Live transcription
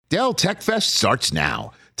Dell Tech Fest starts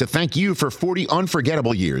now. To thank you for 40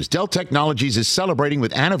 unforgettable years, Dell Technologies is celebrating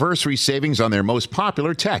with anniversary savings on their most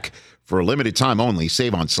popular tech. For a limited time only,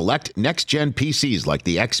 save on select next-gen PCs like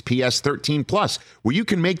the XPS 13 Plus, where you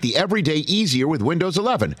can make the everyday easier with Windows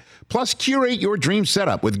 11. Plus, curate your dream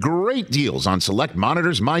setup with great deals on select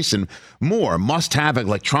monitors, mice, and more must-have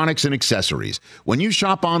electronics and accessories. When you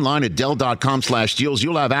shop online at Dell.com/deals,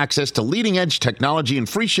 you'll have access to leading-edge technology and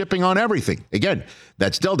free shipping on everything. Again,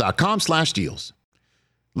 that's Dell.com/deals.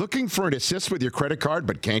 Looking for an assist with your credit card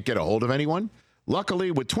but can't get a hold of anyone?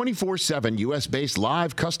 Luckily, with 24/7 U.S.-based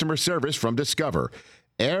live customer service from Discover,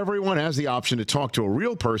 everyone has the option to talk to a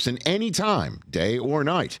real person anytime, day or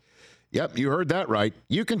night. Yep, you heard that right.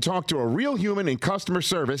 You can talk to a real human in customer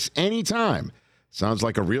service anytime. Sounds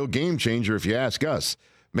like a real game changer if you ask us.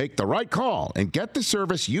 Make the right call and get the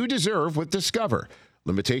service you deserve with Discover.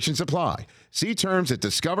 Limitations apply. See terms at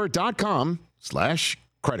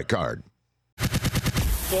discover.com/credit card.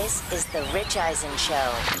 This is The Rich Eisen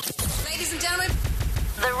Show. Ladies and gentlemen,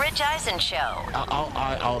 The Rich Eisen Show.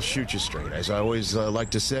 I'll shoot you straight, as I always like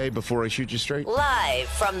to say before I shoot you straight. Live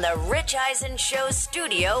from The Rich Eisen Show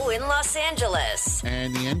studio in Los Angeles.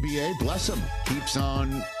 And the NBA, bless them, keeps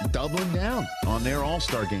on doubling down on their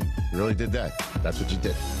All-Star game. You really did that. That's what you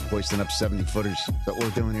did. Hoisting up 70-footers. Is that what we're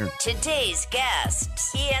doing here? Today's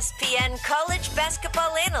guests, ESPN college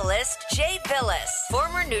basketball analyst Jay Bilas,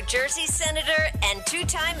 former New Jersey Senator and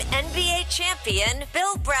two-time NBA champion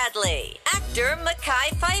Bill Bradley, actor Mekhi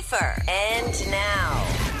Phifer, and now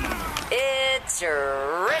it's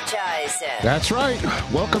Rich Eisen. That's right.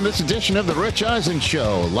 Welcome this edition of The Rich Eisen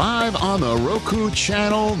Show, live on the Roku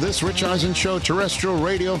channel. This Rich Eisen Show, terrestrial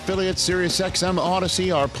radio affiliate, Sirius XM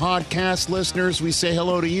Odyssey. Our podcast listeners, we say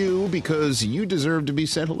hello to you because you deserve to be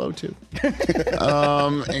said hello to.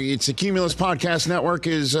 It's a Cumulus Podcast Network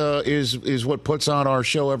is what puts on our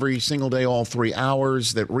show every single day, all 3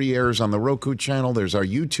 hours, that re-airs on the Roku channel. There's our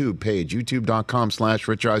YouTube page,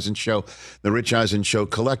 youtube.com/Rich Eisen Show, the Rich Eisen Show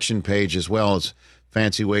collection page, as well as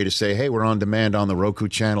fancy way to say, hey, we're on demand on the Roku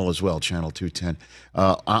channel as well, channel 210.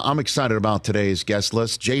 I'm excited about today's guest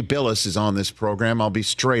list. Jay Bilas is on this program. I'll be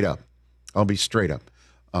straight up.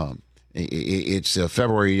 It's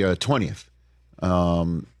February 20th,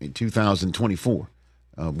 2024.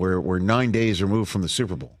 We're 9 days removed from the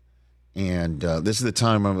Super Bowl. And this is the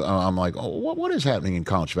time I'm like, oh, what is happening in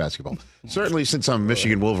college basketball? Certainly since I'm a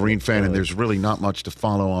Michigan Wolverine fan, and there's really not much to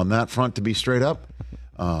follow on that front, to be straight up.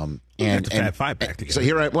 And Fat Five back together. So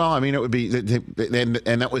here, it would be,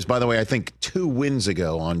 and that was, by the way, I think 2 wins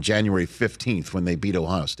ago on January 15th when they beat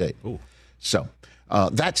Ohio State. Ooh. So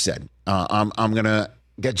that said, I'm going to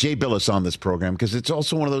get Jay Bilas on this program because it's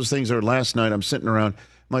also one of those things where last night I'm sitting around,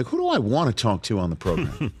 I'm like, who do I want to talk to on the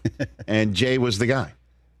program? And Jay was the guy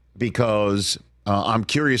because I'm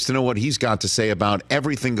curious to know what he's got to say about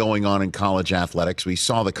everything going on in college athletics. We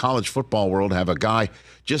saw the college football world have a guy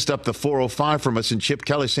just up the 405 from us, and Chip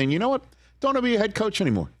Kelly saying, you know what, don't want to be a head coach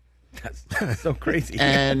anymore. That's so crazy.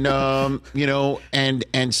 And,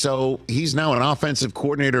 and so he's now an offensive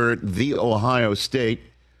coordinator at The Ohio State.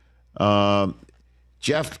 Jeff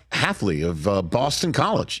Hafley of Boston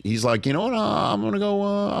College. He's like, you know what, I'm going to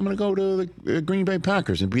go to the Green Bay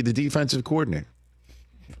Packers and be the defensive coordinator.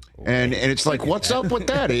 And it's like, what's up with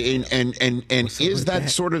that? And is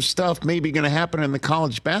that sort of stuff maybe going to happen in the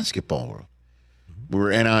college basketball world,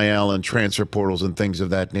 where NIL and transfer portals and things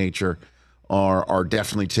of that nature are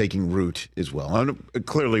definitely taking root as well? And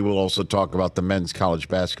clearly, we'll also talk about the men's college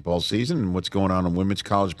basketball season and what's going on in women's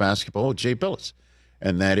college basketball with Jay Bilas.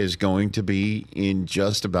 And that is going to be in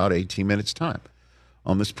just about 18 minutes' time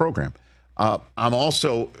on this program. I'm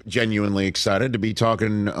also genuinely excited to be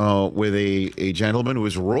talking with a gentleman who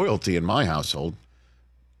was royalty in my household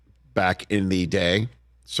back in the day,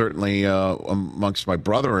 certainly amongst my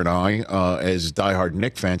brother and I as diehard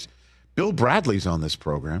Knick fans. Bill Bradley's on this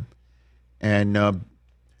program. And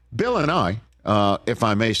Bill and I, if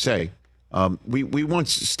I may say, we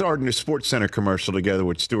once starred in a Sports Center commercial together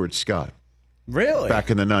with Stuart Scott. Really? Back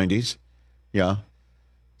in the 90s. Yeah.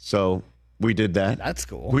 So we did that. That's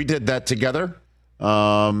cool. We did that together.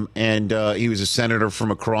 And he was a senator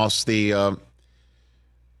from across the, I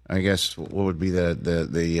guess, what would be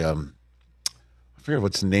the I forget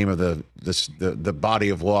what's the name of the body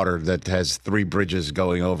of water that has 3 bridges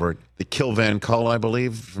going over it. The Kilvan Cull, I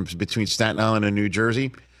believe, from between Staten Island and New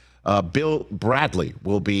Jersey. Bill Bradley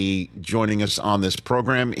will be joining us on this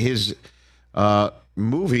program. His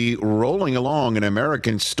movie, Rolling Along, An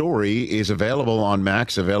American Story, is available on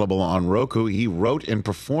Max, available on Roku. He wrote and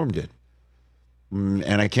performed it.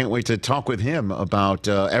 And I can't wait to talk with him about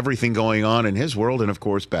everything going on in his world and, of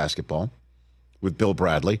course, basketball. with Bill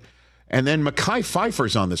Bradley. And then Mekhi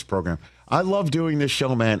Phifer's on this program. I love doing this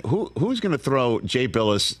show, man. Who's going to throw Jay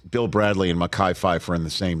Bilas, Bill Bradley, and Mekhi Phifer in the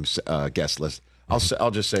same guest list?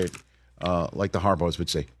 I'll just say it like the Harbaughs would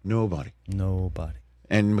say, nobody. Nobody.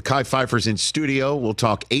 And Mekhi Phifer's in studio. We'll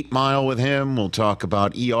talk 8 Mile with him. We'll talk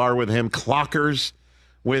about ER with him, Clockers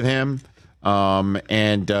with him.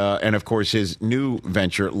 And of course, his new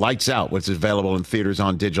venture, Lights Out, which is available in theaters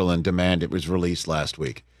on digital and demand. It was released last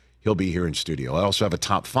week. He'll be here in studio. I also have a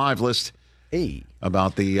top 5 list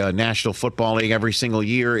about the National Football League every single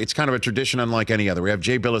year. It's kind of a tradition unlike any other. We have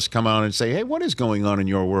Jay Bilas come on and say, hey, what is going on in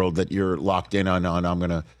your world that you're locked in on? I'm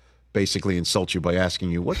going to basically insult you by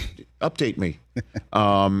asking you, update me.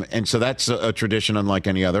 And so that's a tradition unlike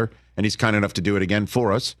any other. And he's kind enough to do it again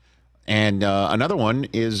for us. And another one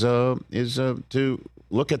is to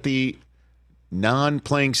look at the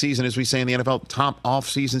non-playing season, as we say in the NFL, top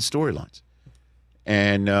off-season storylines.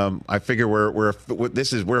 And I figure we're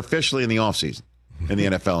officially in the offseason in the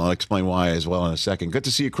NFL. I'll explain why as well in a second. Good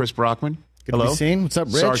to see you, Chris Brockman. Good to be seen. What's up,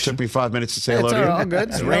 Rich? Sorry it took me 5 minutes to say hello to you. All good.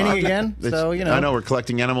 It's raining again, so, I know, we're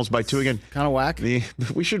collecting animals by 2 again. Kind of whack.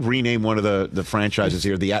 We should rename one of the franchises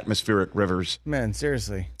here, the Atmospheric Rivers. Man,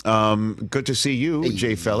 seriously. Good to see you,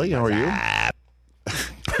 Jay Felly. How are you?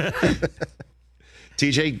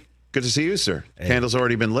 TJ, good to see you, sir. Hey. Candles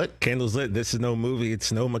already been lit? Candles lit. This is no movie.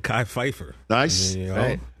 It's no Mekhi Phifer. Nice.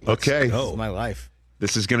 Right. Okay. This is my life.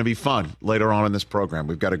 This is going to be fun later on in this program.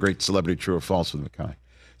 We've got a great celebrity true or false with Mekhi.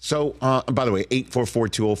 So, by the way,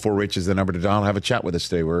 844-204-RICH is the number to dial. Have a chat with us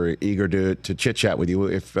today. We're eager to chit-chat with you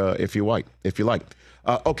if you like.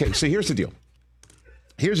 Okay, so here's the deal.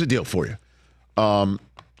 Here's the deal for you. In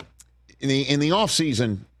the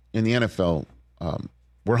offseason in the NFL,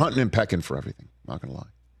 we're hunting and pecking for everything. Not going to lie.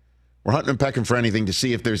 We're hunting and pecking for anything to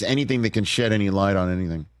see if there's anything that can shed any light on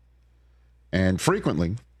anything. And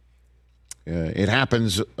frequently, it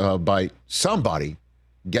happens by somebody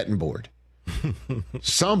getting bored.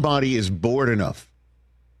 Somebody is bored enough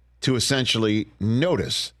to essentially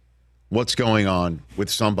notice what's going on with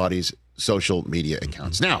somebody's social media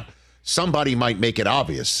accounts. Now, somebody might make it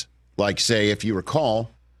obvious, like, say, if you recall,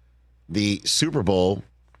 the Super Bowl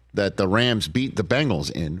that the Rams beat the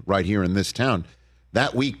Bengals in right here in this town.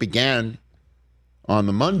 That week began on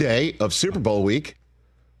the Monday of Super Bowl week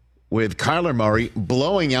with Kyler Murray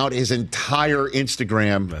blowing out his entire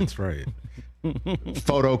Instagram That's right.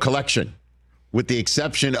 photo collection, with the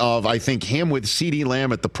exception of, I think, him with CeeDee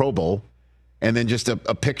Lamb at the Pro Bowl, and then just a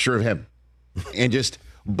picture of him, and just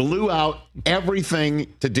blew out everything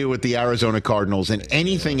to do with the Arizona Cardinals and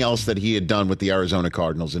anything else that he had done with the Arizona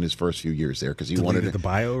Cardinals in his first few years there, because he wanted the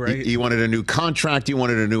bio, right? He wanted a new contract. He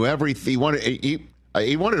wanted a new everything. He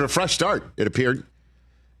wanted a fresh start, it appeared.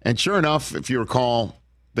 And sure enough, if you recall,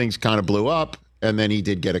 things kind of blew up, and then he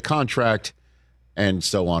did get a contract, and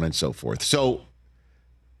so on and so forth. So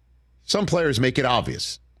some players make it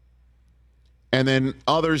obvious, and then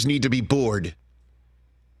others need to be bored.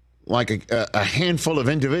 Like a handful of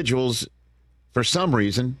individuals, for some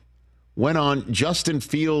reason, went on Justin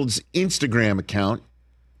Fields' Instagram account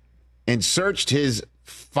and searched his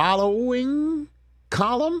following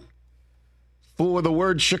column for the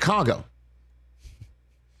word Chicago.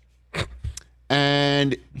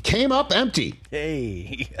 And came up empty.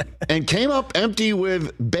 Hey. And came up empty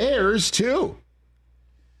with Bears, too.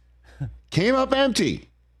 Came up empty.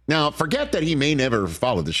 Now, forget that he may never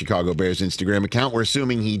follow the Chicago Bears Instagram account. We're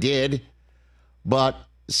assuming he did. But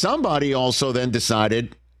somebody also then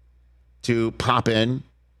decided to pop in.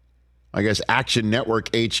 I guess Action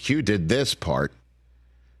Network HQ did this part.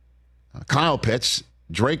 Kyle Pitts,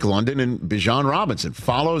 Drake London, and Bijan Robinson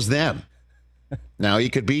follows them. Now, he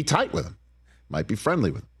could be tight with them. Might be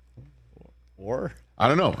friendly with them. Or? I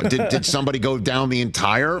don't know. Did somebody go down the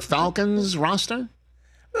entire Falcons roster?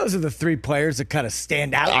 Those are the 3 players that kind of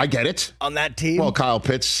stand out. I get it. On that team. Well, Kyle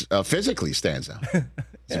Pitts physically stands out.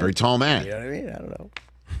 He's a very tall man. You know what I mean? I don't know.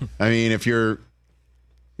 I mean, if you're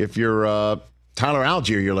Tyler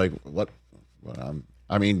Algier, you're like, what?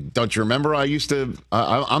 I mean, don't you remember?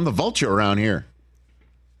 I'm the vulture around here.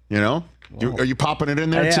 You know? Are you popping it in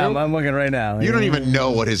there too? I'm looking right now. You don't even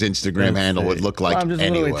know what his Instagram handle would look like. I'm just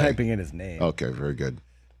anyway. literally typing in his name. Okay, very good.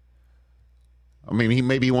 I mean,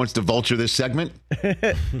 he wants to vulture this segment. He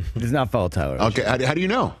does not follow Tyler. Okay, how do you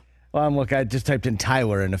know? Well, I just typed in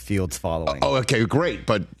Tyler in the Fields following. Oh, okay, great.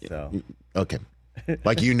 But okay,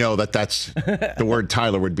 like that's the word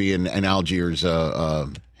Tyler would be in Algier's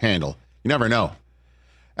handle. You never know.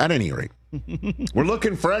 At any rate, we're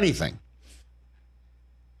looking for anything.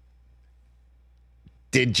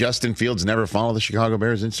 Did Justin Fields never follow the Chicago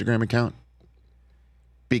Bears Instagram account?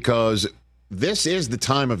 Because this is the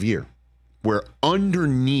time of year. we're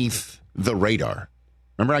underneath the radar.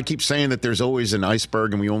 Remember, I keep saying that there's always an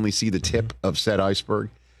iceberg and we only see the tip of said iceberg.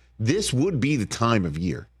 This would be the time of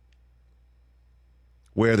year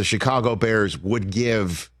where the Chicago Bears would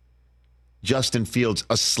give Justin Fields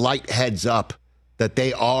a slight heads up that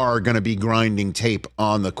they are going to be grinding tape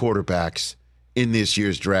on the quarterbacks in this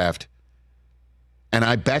year's draft. And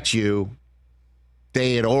I bet you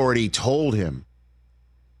they had already told him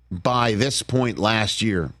by this point last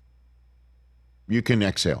year, you can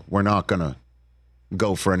exhale. We're not going to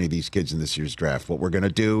go for any of these kids in this year's draft. What we're going to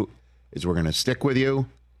do is we're going to stick with you,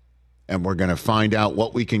 and we're going to find out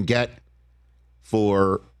what we can get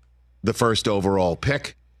for the first overall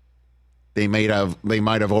pick. They might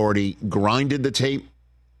have already grinded the tape.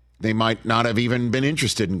 They might not have even been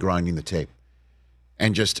interested in grinding the tape.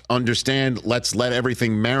 And just understand, let's let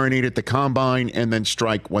everything marinate at the combine and then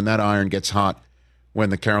strike when that iron gets hot, when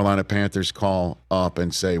the Carolina Panthers call up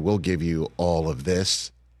and say, we'll give you all of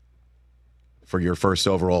this for your first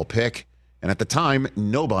overall pick. And at the time,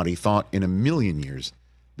 nobody thought in a million years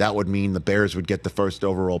that would mean the Bears would get the first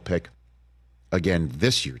overall pick again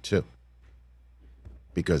this year, too.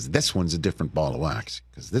 Because this one's a different ball of wax.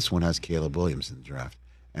 Because this one has Caleb Williams in the draft.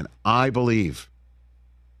 And I believe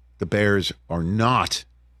the Bears are not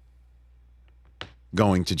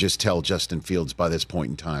going to just tell Justin Fields by this point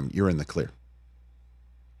in time, you're in the clear.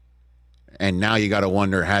 And now you got to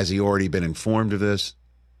wonder, has he already been informed of this?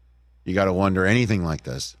 You got to wonder anything like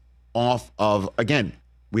this. Off of, again,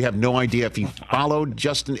 we have no idea if he followed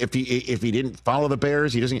Justin, if he didn't follow the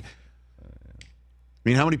Bears, he doesn't. I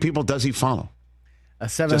mean, how many people does he follow?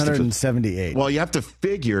 778. Well, you have to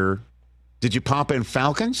figure, did you pop in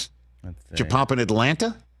Falcons? Did you pop in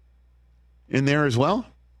Atlanta in there as well?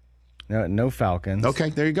 No Falcons. Okay,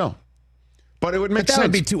 there you go. But it would make that sense.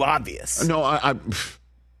 Would be too obvious. No, I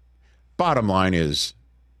bottom line is,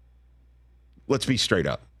 let's be straight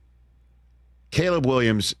up. Caleb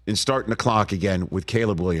Williams, in starting the clock again with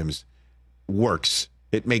Caleb Williams, works.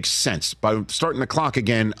 It makes sense. By starting the clock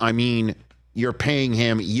again, I mean you're paying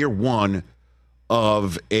him year one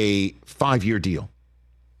of a 5-year deal.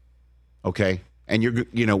 Okay? And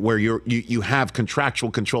where you have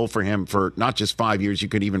contractual control for him for not just 5 years, you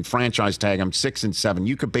could even franchise tag him 6 and 7.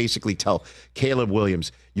 You could basically tell Caleb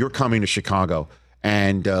Williams, you're coming to Chicago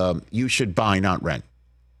and you should buy, not rent.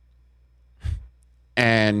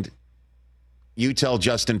 And you tell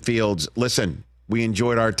Justin Fields, listen, we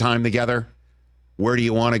enjoyed our time together. Where do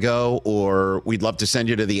you want to go? Or we'd love to send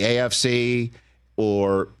you to the AFC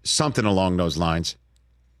or something along those lines.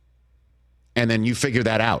 And then you figure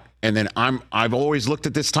that out. And then I've always looked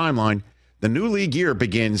at this timeline. The new league year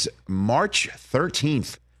begins March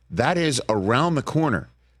 13th. That is around the corner.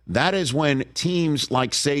 That is when teams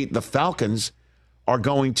like, say, the Falcons are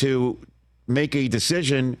going to make a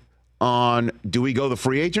decision on, do we go the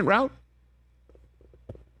free agent route?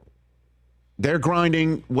 They're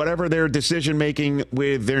grinding whatever their decision-making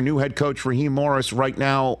with their new head coach, Raheem Morris, right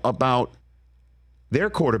now about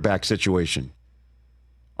their quarterback situation.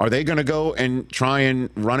 Are they going to go and try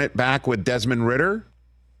and run it back with Desmond Ridder?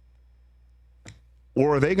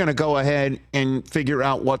 Or are they going to go ahead and figure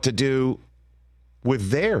out what to do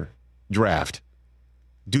with their draft?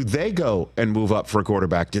 Do they go and move up for a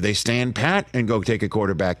quarterback? Do they stand pat and go take a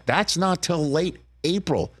quarterback? That's not till late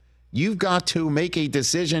April. You've got to make a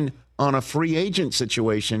decision on a free agent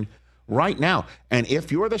situation right now. And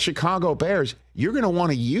if you're the Chicago Bears, you're going to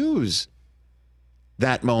want to use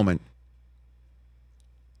that moment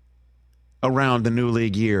around the new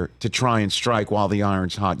league year to try and strike while the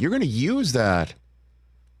iron's hot. You're going to use that.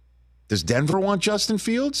 Does Denver want Justin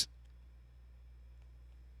Fields?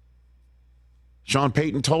 Sean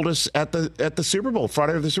Payton told us at the Super Bowl,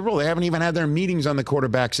 Friday of the Super Bowl, they haven't even had their meetings on the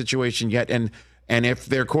quarterback situation yet. And if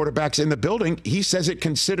their quarterback's in the building, he says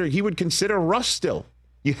he would consider Russ still.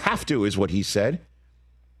 You have to, is what he said.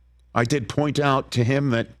 I did point out to him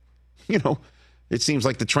that, it seems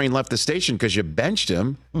like the train left the station because you benched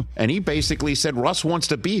him. And he basically said Russ wants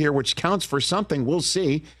to be here, which counts for something. We'll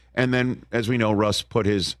see. And then, as we know, Russ put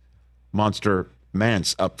his monster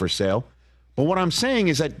Mance up for sale. But what I'm saying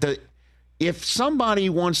is that if somebody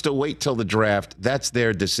wants to wait till the draft, that's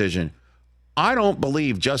their decision. I don't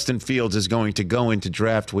believe Justin Fields is going to go into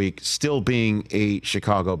draft week still being a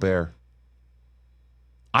Chicago Bear.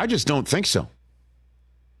 I just don't think so.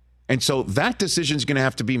 And so that decision is going to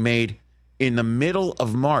have to be made in the middle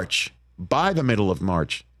of March, by the middle of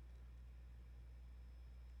March.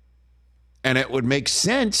 And it would make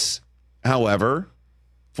sense, however,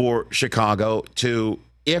 for Chicago to,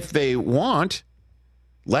 if they want,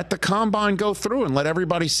 let the combine go through and let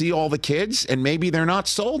everybody see all the kids. And maybe they're not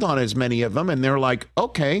sold on as many of them. And they're like,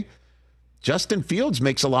 okay, Justin Fields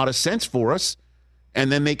makes a lot of sense for us,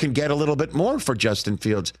 and then they can get a little bit more for Justin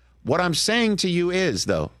Fields. What I'm saying to you is,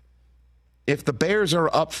 though, if the Bears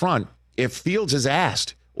are up front, if Fields is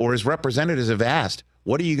asked or his representatives have asked,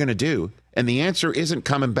 what are you going to do? And the answer isn't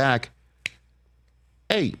coming back,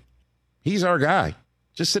 hey, he's our guy.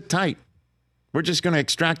 Just sit tight. We're just going to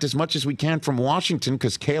extract as much as we can from Washington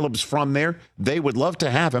because Caleb's from there. They would love to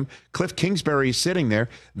have him. Cliff Kingsbury is sitting there.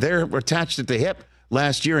 They're attached at the hip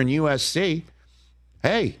last year in USC.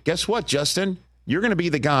 Hey, guess what, Justin? You're going to be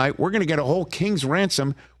the guy. We're going to get a whole king's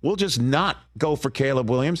ransom. We'll just not go for Caleb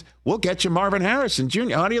Williams. We'll get you Marvin Harrison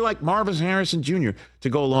Jr. How do you like Marvin Harrison Jr. to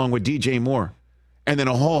go along with DJ Moore? And then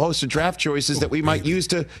a whole host of draft choices that we might use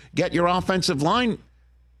to get your offensive line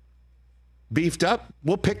beefed up.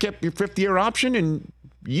 We'll pick up your fifth-year option, and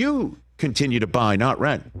you continue to buy, not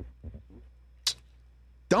rent.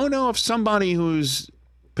 Don't know if somebody who's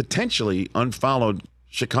potentially unfollowed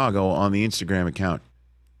Chicago on the Instagram account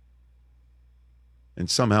and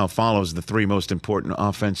somehow follows the three most important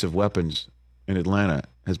offensive weapons in Atlanta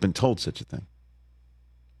has been told such a thing.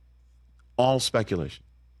 All speculation.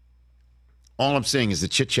 All I'm saying is the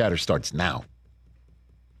chit-chatter starts now.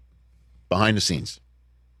 Behind the scenes.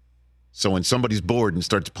 So when somebody's bored and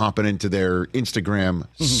starts popping into their Instagram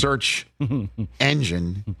search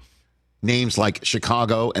engine, names like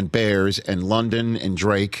Chicago and Bears and London and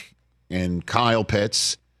Drake and Kyle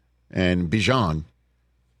Pitts and Bijan,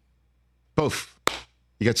 poof,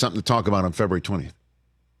 you got something to talk about on February 20th.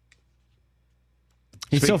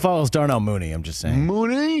 He still follows Darnell Mooney, I'm just saying.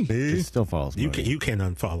 Mooney? He still follows Mooney. You can't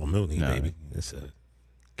unfollow Mooney, baby.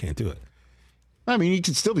 Can't do it. I mean, you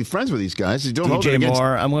can still be friends with these guys. You don't hold it DJ against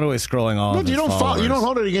Moore, I'm literally scrolling all of his followers. You don't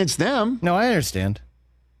hold it against them. No, I understand.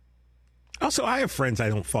 Also, I have friends I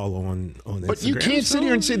don't follow on Instagram. But you can't sit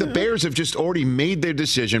here and say the Bears have just already made their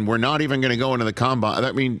decision. We're not even going to go into the combine.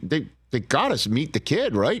 I mean, they got us meet the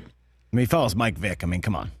kid, right? I mean, he follows Mike Vick. I mean,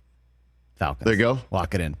 come on. Falcons. There you go.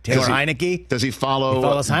 Lock it in. Taylor Heineke. Does he follow? He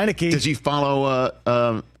follows Heineke. Does he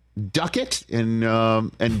follow Duckett and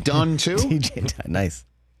Dunn too? TJ, nice.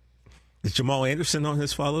 Is Jamal Anderson on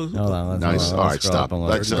his follows? Hold on, nice. All right, stop.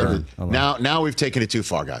 Now we've taken it too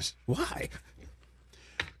far, guys. Why?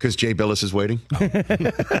 Because Jay Bilas is waiting.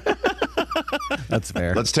 That's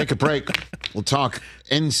fair. Let's take a break. We'll talk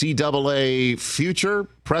NCAA future,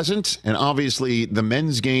 present, and obviously the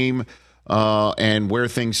men's game and where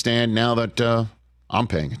things stand now that I'm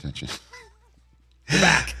paying attention.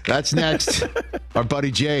 Back. That's next. Our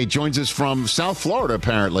buddy Jay joins us from South Florida,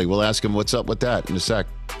 apparently. We'll ask him what's up with that in a sec.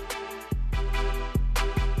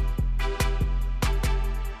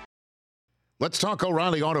 Let's talk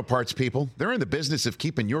O'Reilly Auto Parts, people. They're in the business of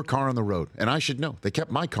keeping your car on the road. And I should know. They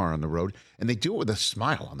kept my car on the road, and they do it with a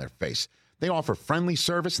smile on their face. They offer friendly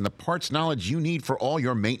service and the parts knowledge you need for all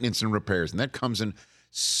your maintenance and repairs. And that comes in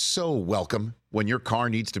so welcome when your car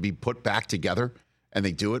needs to be put back together, and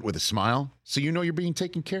they do it with a smile, so you know you're being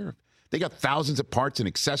taken care of. They got thousands of parts and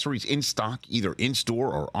accessories in stock, either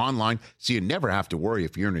in-store or online, so you never have to worry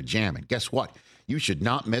if you're in a jam. And guess what? You should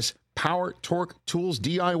not miss Power Torque Tools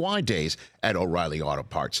DIY days at O'Reilly Auto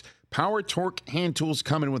Parts. Power Torque hand tools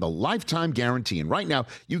come in with a lifetime guarantee. And right now,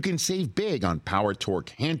 you can save big on Power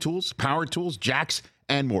Torque hand tools, power tools, jacks,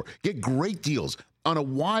 and more. Get great deals on a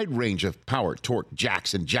wide range of Power Torque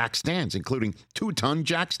jacks and jack stands, including 2-ton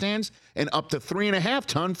jack stands and up to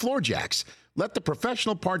 3.5-ton floor jacks. Let the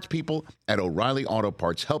professional parts people at O'Reilly Auto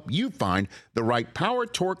Parts help you find the right Power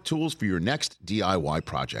Torque tools for your next DIY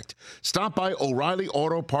project. Stop by O'Reilly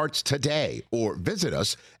Auto Parts today or visit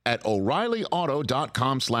us at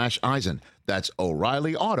O'ReillyAuto.com/Eisen. That's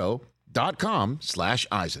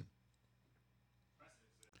O'ReillyAuto.com/Eisen.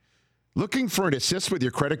 Looking for an assist with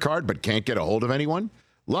your credit card but can't get a hold of anyone?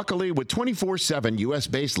 Luckily, with 24/7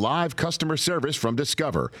 U.S.-based live customer service from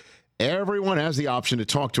Discover, everyone has the option to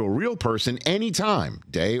talk to a real person anytime,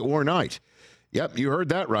 day or night. Yep, you heard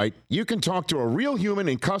that right. You can talk to a real human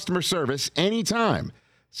in customer service anytime.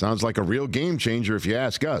 Sounds like a real game changer if you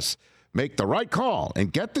ask us. Make the right call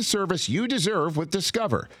and get the service you deserve with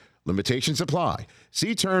Discover. Limitations apply.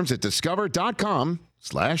 See terms at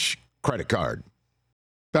discover.com/credit card.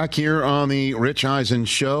 Back here on the Rich Eisen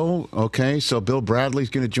Show. Okay, so Bill Bradley's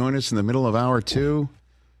going to join us in the middle of hour 2.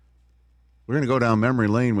 We're going to go down memory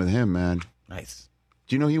lane with him, man. Nice.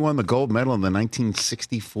 Do you know he won the gold medal in the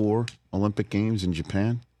 1964 Olympic Games in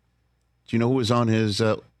Japan? Do you know who was on his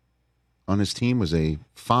team? Was a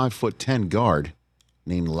 5'10" guard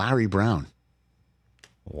named Larry Brown.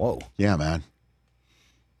 Whoa. Yeah, man.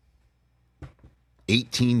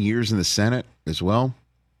 18 years in the Senate as well.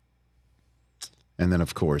 And then,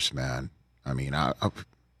 of course, man, I mean,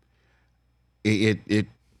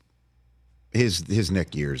 his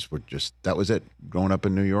Nick years were just, that was it. Growing up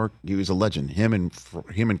in New York, he was a legend. Him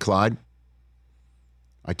and Clyde.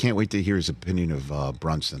 I can't wait to hear his opinion of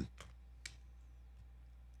Brunson.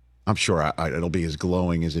 I'm sure it'll be as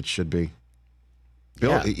glowing as it should be.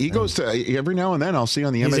 Bill, he goes to every now and then. I'll see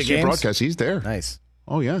on the MSG broadcast. He's there. Nice.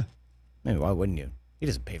 Oh yeah. Maybe why wouldn't you? He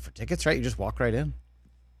doesn't pay for tickets, right? You just walk right in.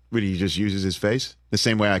 But he just uses his face the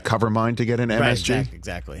same way I cover mine to get an MSG. Right,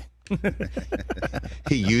 exactly.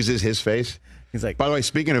 He uses his face. He's like. By the way,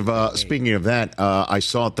 speaking of that, I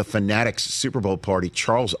saw at the Fanatics Super Bowl party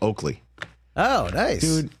Charles Oakley. Oh, nice,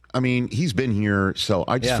 dude. I mean, he's been here, so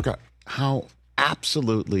I just forgot how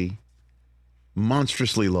absolutely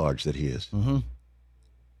monstrously large that he is. Mm-hmm.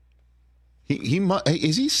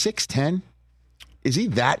 Is he 6'10"? Is he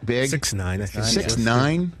that big? 6'9", I think.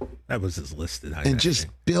 6'9"? That was his listed height. And just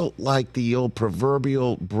built like the old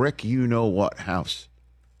proverbial brick you-know-what house.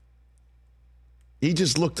 He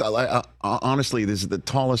just looked like, honestly, this is the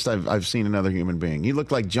tallest I've seen another human being. He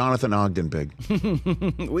looked like Jonathan Ogden big.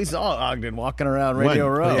 We saw Ogden walking around Radio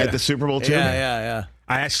Row. At the Super Bowl, too? Yeah.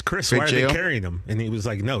 I asked Chris, why are they carrying him? And he was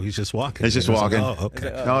like, no, he's just walking. He's just walking. Like, oh,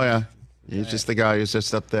 okay. Oh, yeah. He's just the guy who's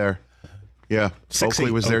just up there. Yeah.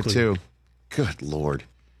 Oakley was there, too. Good Lord.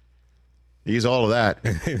 He's all of that.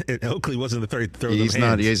 And Oakley wasn't the third throw. He's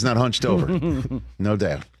not hunched over. No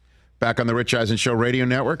doubt. Back on the Rich Eisen Show radio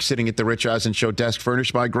network, sitting at the Rich Eisen Show desk,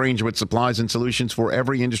 furnished by Grainger with supplies and solutions for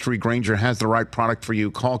every industry. Grainger has the right product for you.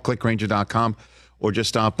 Call clickgrainger.com or just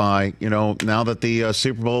stop by. You know, now that the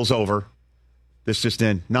Super Bowl's over, this just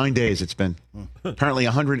in, 9 days it's been. Apparently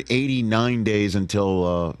 189 days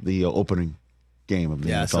until the opening game of the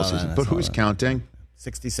NFL season. But who's counting?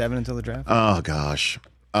 67 until the draft? Oh, gosh.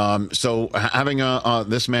 So having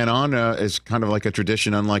this man on is kind of like a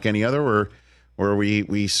tradition unlike any other, where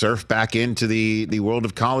we surf back into the world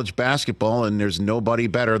of college basketball, and there's nobody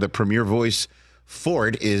better. The premier voice for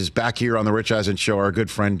it is back here on the Rich Eisen Show. Our good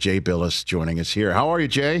friend Jay Bilas joining us here. How are you,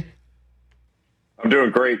 Jay? I'm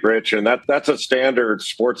doing great, Rich, and that's a standard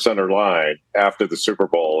SportsCenter line after the Super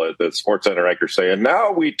Bowl. The SportsCenter anchor saying,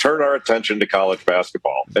 "Now we turn our attention to college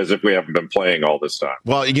basketball," as if we haven't been playing all this time.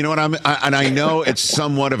 Well, you know what? I know it's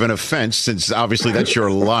somewhat of an offense, since obviously that's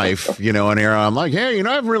your life. You know, and here I'm like, hey,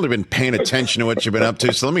 I haven't really been paying attention to what you've been up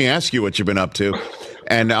to. So let me ask you what you've been up to.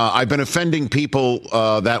 And I've been offending people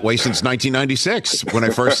that way since 1996 when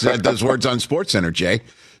I first said those words on SportsCenter, Jay.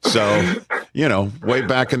 So, way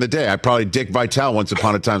back in the day, I probably Dick Vitale once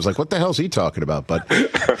upon a time was like, what the hell's he talking about? But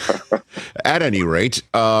at any rate,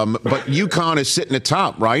 but UConn is sitting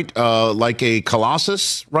atop, right? Like a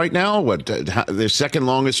colossus right now. What, their second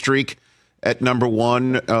longest streak at number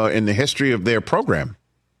one in the history of their program.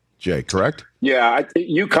 Jay, correct? Yeah, I think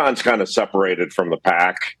UConn's kind of separated from the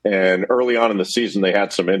pack. And early on in the season, they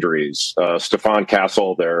had some injuries. Stephon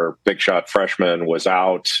Castle, their big shot freshman, was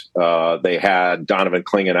out. They had Donovan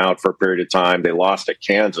Clingan out for a period of time. They lost at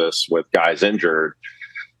Kansas with guys injured.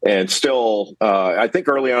 And still, I think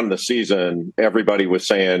early on in the season, everybody was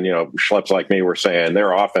saying, schleps like me were saying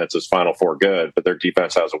their offense is Final Four good, but their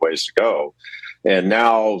defense has a ways to go. And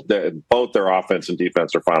now both their offense and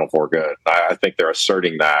defense are Final Four good. I think they're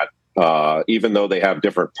asserting that. Even though they have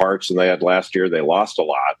different parts than they had last year, they lost a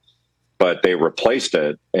lot, but they replaced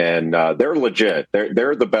it, and they're legit.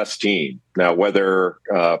 They're the best team. Now, whether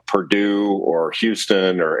Purdue or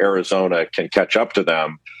Houston or Arizona can catch up to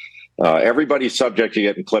them, everybody's subject to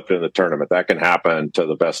getting clipped in the tournament. That can happen to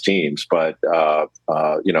the best teams, but in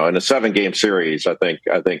a 7-game series, I think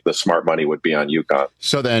the smart money would be on UConn.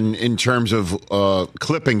 So then, in terms of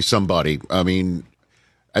clipping somebody, I mean,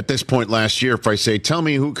 at this point last year, if I say, tell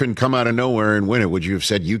me who can come out of nowhere and win it, would you have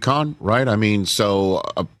said UConn, right? I mean, so,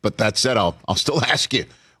 but that said, I'll still ask you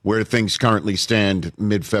where things currently stand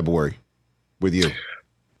mid-February with you.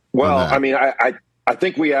 Well, I mean, I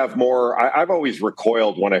think we have more. I've always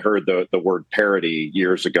recoiled when I heard the word parity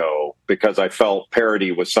years ago, because I felt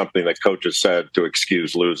parity was something that coaches said to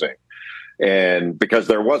excuse losing. And because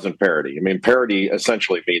there wasn't parity. I mean, parity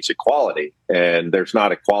essentially means equality, and there's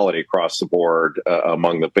not equality across the board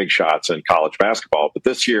among the big shots in college basketball. But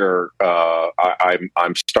this year,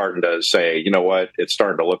 I'm starting to say, you know what? It's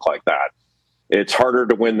starting to look like that. It's harder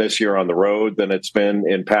to win this year on the road than it's been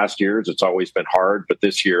in past years. It's always been hard, but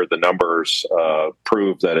this year the numbers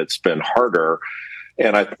prove that it's been harder.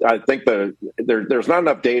 And I think there's not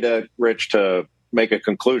enough data, Rich, to make a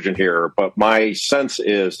conclusion here, but my sense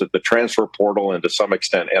is that the transfer portal and to some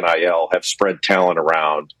extent NIL have spread talent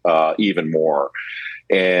around even more.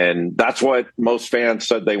 And that's what most fans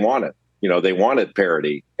said they wanted. They wanted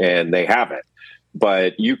parity, and they have it.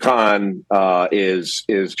 But UConn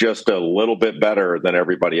is just a little bit better than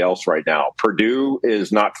everybody else right now. Purdue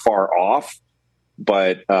is not far off,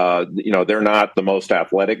 but they're not the most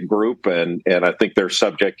athletic group, and I think they're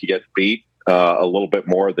subject to get beat a little bit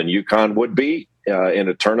more than UConn would be in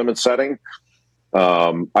a tournament setting.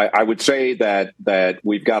 I would say that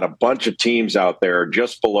we've got a bunch of teams out there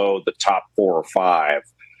just below the top 4 or 5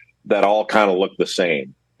 that all kind of look the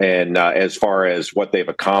same, and as far as what they've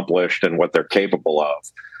accomplished and what they're capable of.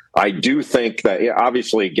 I do think that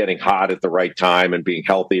obviously getting hot at the right time and being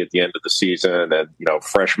healthy at the end of the season and,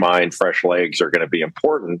 fresh mind, fresh legs are going to be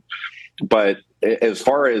important. But as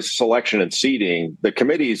far as selection and seeding, the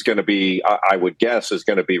committee is going to be, I would guess, is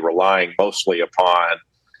going to be relying mostly upon,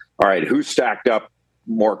 all right, who stacked up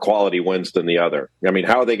more quality wins than the other? I mean,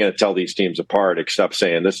 how are they going to tell these teams apart except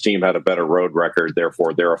saying this team had a better road record,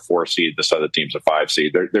 therefore they're a 4 seed, this other team's a 5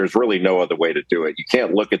 seed? There's really no other way to do it. You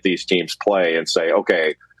can't look at these teams play and say,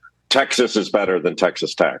 okay, Texas is better than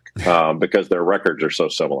Texas Tech because their records are so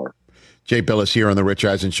similar. Jay Bilas here on the Rich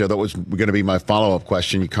Eisen Show. That was going to be my follow-up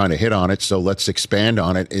question. You kind of hit on it, so let's expand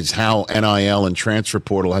on it, is how NIL and transfer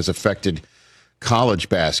portal has affected college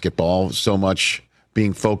basketball, so much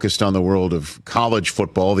being focused on the world of college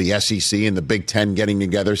football, the SEC and the Big Ten getting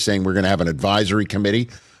together saying we're going to have an advisory committee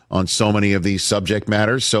on so many of these subject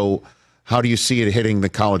matters. So how do you see it hitting the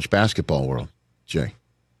college basketball world, Jay?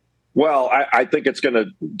 Well, I think it's going to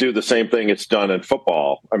do the same thing it's done in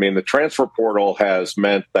football. I mean, the transfer portal has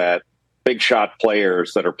meant that big shot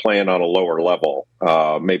players that are playing on a lower level,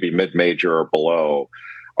 maybe mid-major or below,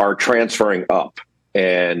 are transferring up.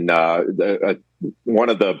 And one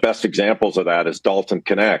of the best examples of that is Dalton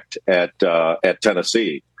Connect at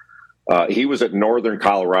Tennessee. He was at Northern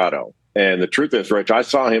Colorado. And the truth is, Rich, I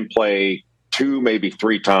saw him play 2, maybe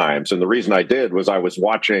 3 times. And the reason I did was I was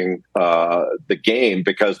watching the game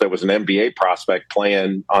because there was an NBA prospect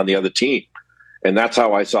playing on the other team. And that's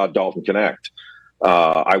how I saw Dalton Connect.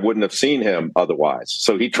 I wouldn't have seen him otherwise.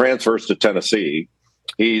 So he transfers to Tennessee.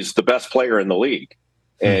 He's the best player in the league.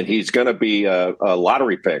 And he's going to be a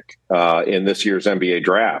lottery pick in this year's NBA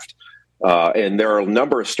draft. And there are a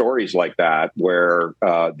number of stories like that where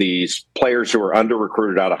these players who are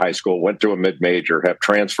under-recruited out of high school, went to a mid-major, have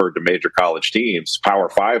transferred to major college teams, Power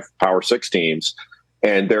 5, Power 6 teams,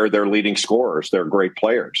 and they're their leading scorers. They're great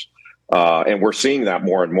players. And we're seeing that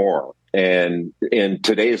more and more. And in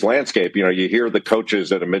today's landscape, you hear the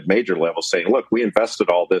coaches at a mid-major level saying, look, we invested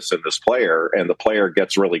all this in this player, and the player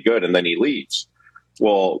gets really good, and then he leaves.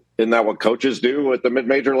 Well, isn't that what coaches do at the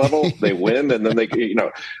mid-major level? They win, and then they,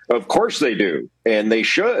 of course they do, and they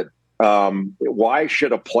should. Why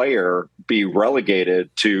should a player be relegated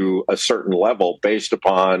to a certain level based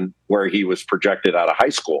upon where he was projected out of high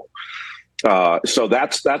school? So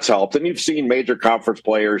that's helped. And you've seen major conference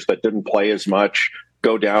players that didn't play as much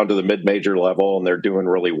go down to the mid-major level, and they're doing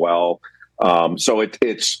really well. So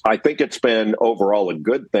I think it's been overall a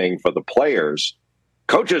good thing for the players.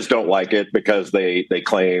 Coaches don't like it because they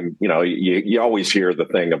claim, you always hear the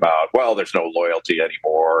thing about, well, there's no loyalty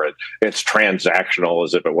anymore. And it's transactional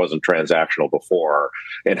as if it wasn't transactional before.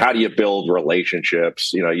 And how do you build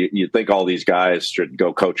relationships? You think all these guys should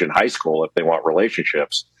go coach in high school if they want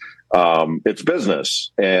relationships. It's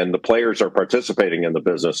business, and the players are participating in the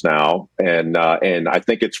business now. And I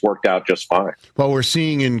think it's worked out just fine. Well, we're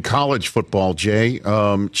seeing in college football, Jay,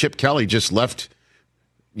 Chip Kelly just left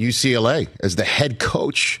UCLA as the head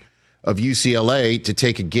coach of UCLA to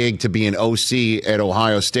take a gig to be an OC at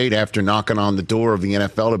Ohio State after knocking on the door of the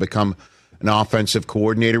NFL to become an offensive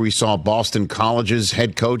coordinator. We saw Boston College's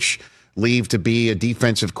head coach leave to be a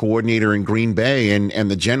defensive coordinator in Green Bay. And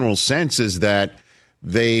the general sense is that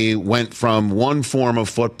they went from one form of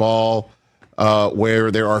football where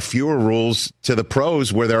there are fewer rules to the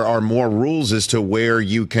pros where there are more rules as to where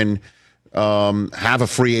you can have a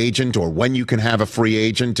free agent or when you can have a free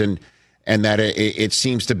agent, and that it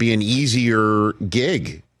seems to be an easier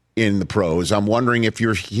gig in the pros. I'm wondering if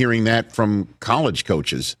you're hearing that from college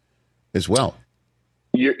coaches as well.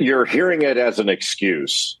 You're hearing it as an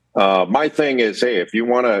excuse. My thing is, hey, if you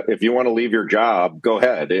want to leave your job, go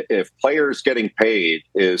ahead. If players getting paid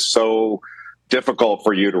is so difficult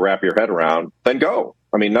for you to wrap your head around, then go.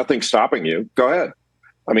 I mean, nothing's stopping you. Go ahead.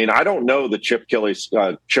 I mean, I don't know the Chip Kelly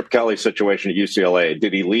situation at UCLA.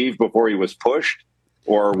 Did he leave before he was pushed,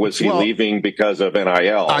 or was he leaving because of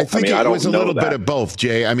NIL? I think it was a little bit of both,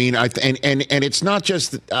 Jay. I mean, and it's not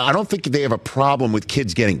just. I don't think they have a problem with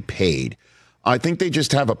kids getting paid. I think they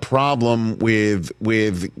just have a problem with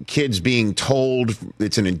kids being told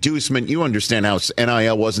it's an inducement. You understand how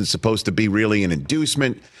NIL wasn't supposed to be really an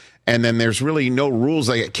inducement. And then there's really no rules.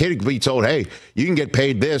 Like a kid could be told, hey, you can get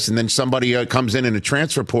paid this. And then somebody comes in a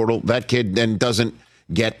transfer portal. That kid then doesn't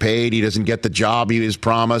get paid. He doesn't get the job he was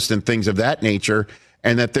promised and things of that nature.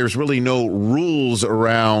 and that there's really no rules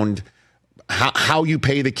around how you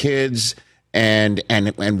pay the kids and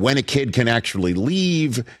when a kid can actually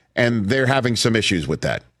leave, and they're having some issues with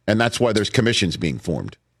that. And that's why there's commissions being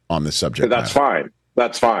formed on this subject. That's fine.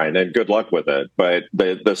 That's fine. And good luck with it. But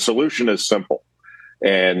the solution is simple.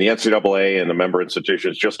 And the NCAA and the member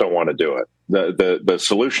institutions just don't want to do it. The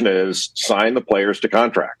solution is sign the players to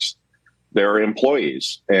contracts. They're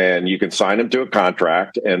employees, and you can sign them to a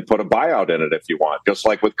contract and put a buyout in it if you want, just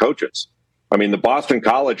like with coaches. I mean, the Boston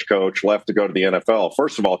College coach left to go to the NFL.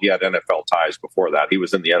 First of all, he had NFL ties before that. He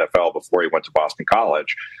was in the NFL before he went to Boston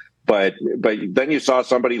College. But then you saw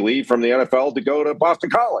somebody leave from the NFL to go to Boston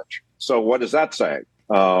College. So what does that say?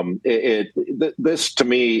 This to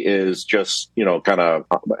me is just, kind of,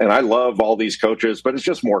 and I love all these coaches, but it's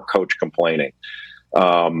just more coach complaining.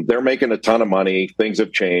 They're making a ton of money. Things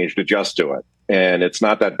have changed. Adjust to it. And it's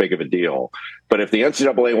not that big of a deal. But if the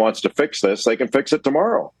NCAA wants to fix this, they can fix it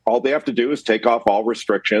tomorrow. All they have to do is take off all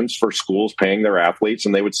restrictions for schools paying their athletes,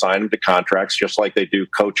 and they would sign them to contracts just like they do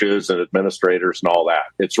coaches and administrators and all that.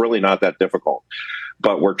 It's really not that difficult.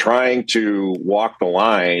 But we're trying to walk the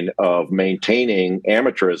line of maintaining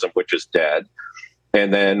amateurism, which is dead.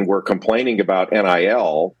 And then we're complaining about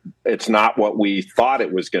NIL. It's not what we thought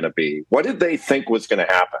it was going to be. What did they think was going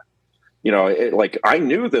to happen? I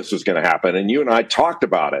knew this was going to happen, and you and I talked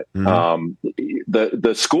about it. Mm-hmm.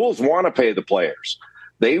 The schools want to pay the players.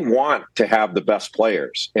 They want to have the best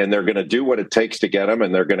players, and they're going to do what it takes to get them,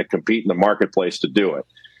 and they're going to compete in the marketplace to do it.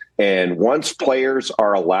 And once players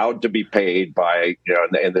are allowed to be paid by,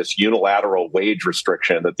 and this unilateral wage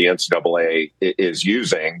restriction that the NCAA is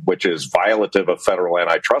using, which is violative of federal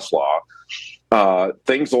antitrust law,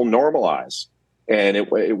 things will normalize. And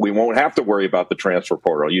we won't have to worry about the transfer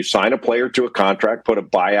portal. You sign a player to a contract, put a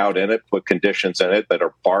buyout in it, put conditions in it that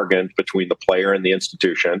are bargained between the player and the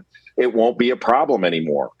institution. It won't be a problem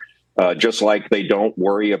anymore. Just like they don't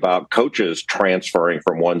worry about coaches transferring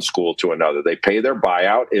from one school to another. They pay their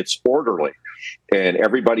buyout. It's orderly. And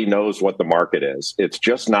everybody knows what the market is. It's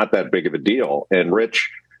just not that big of a deal. And, Rich,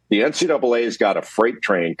 the NCAA's got a freight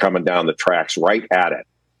train coming down the tracks right at it.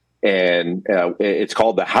 And it's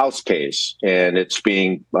called the House case, and it's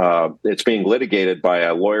being litigated by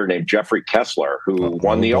a lawyer named Jeffrey Kessler, who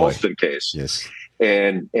won the Alston case. Yes,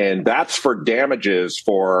 and that's for damages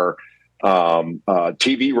for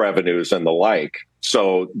TV revenues and the like.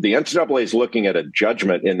 So the NCAA is looking at a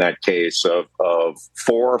judgment in that case of $4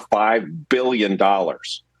 or $5 billion,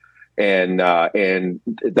 and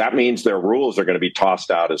that means their rules are going to be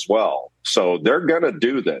tossed out as well. So they're going to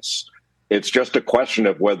do this. It's just a question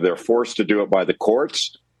of whether they're forced to do it by the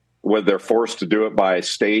courts, whether they're forced to do it by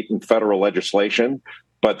state and federal legislation.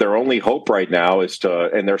 But their only hope right now is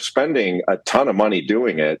and they're spending a ton of money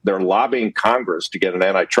doing it. They're lobbying Congress to get an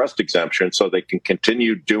antitrust exemption so they can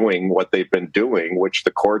continue doing what they've been doing, which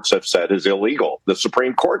the courts have said is illegal. The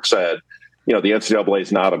Supreme Court said, the NCAA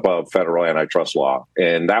is not above federal antitrust law.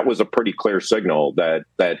 And that was a pretty clear signal that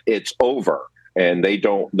it's over. And they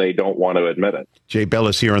don't want to admit it. Jay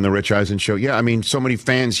Bilas here on the Rich Eisen Show. Yeah, I mean, so many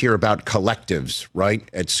fans hear about collectives, right,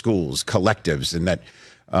 at schools, collectives, and that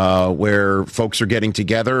where folks are getting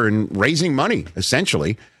together and raising money,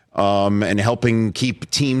 essentially, and helping keep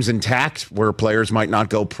teams intact where players might not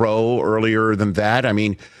go pro earlier than that. I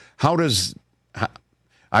mean,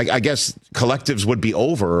 I guess collectives would be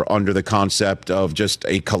over under the concept of just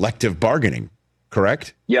a collective bargaining.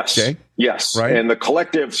 Correct? Yes. Okay. Yes. Right. And the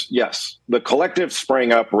collectives, yes. The collectives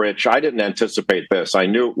sprang up, Rich. I didn't anticipate this. I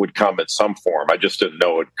knew it would come in some form. I just didn't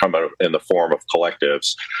know it would come in the form of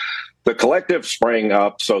collectives. The collectives sprang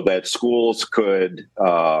up so that schools could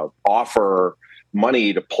offer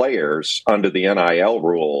money to players under the NIL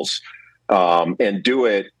rules and do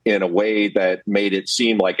it in a way that made it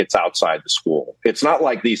seem like it's outside the school. It's not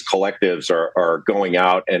like these collectives are going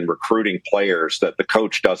out and recruiting players that the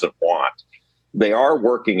coach doesn't want. They are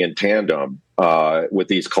working in tandem with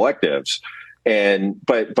these collectives,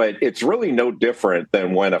 but it's really no different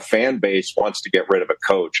than when a fan base wants to get rid of a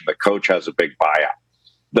coach and the coach has a big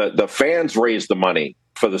buyout. The fans raise the money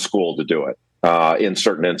for the school to do it in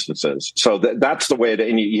certain instances. So that's the way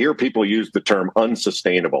and you hear people use the term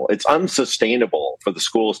unsustainable. It's unsustainable for the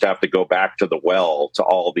schools to have to go back to the well to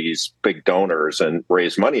all these big donors and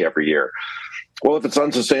raise money every year. Well, if it's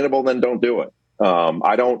unsustainable, then don't do it.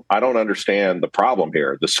 I don't understand the problem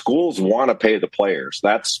here. The schools want to pay the players.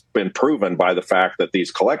 That's been proven by the fact that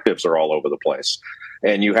these collectives are all over the place.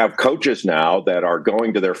 And you have coaches now that are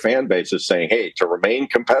going to their fan bases saying, hey, to remain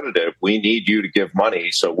competitive, we need you to give money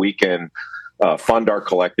so we can fund our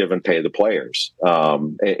collective and pay the players.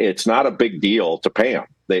 It's not a big deal to pay them.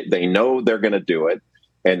 They know they're going to do it.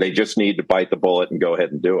 and they just need to bite the bullet and go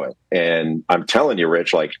ahead and do it. And I'm telling you,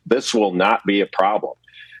 Rich, like, this will not be a problem.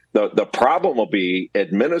 The problem will be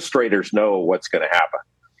administrators know what's going to happen.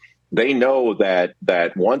 They know that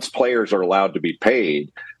once players are allowed to be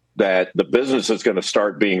paid, that the business is going to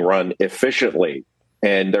start being run efficiently,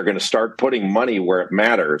 and they're going to start putting money where it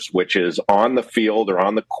matters, which is on the field or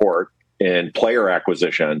on the court in player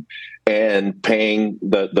acquisition and paying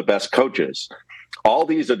the best coaches. All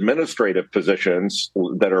these administrative positions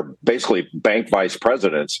that are basically bank vice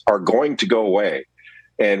presidents are going to go away.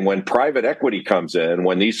 And when private equity comes in,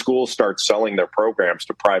 when these schools start selling their programs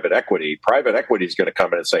to private equity is going to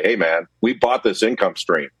come in and say, hey, man, we bought this income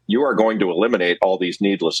stream. You are going to eliminate all these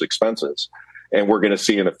needless expenses. And we're going to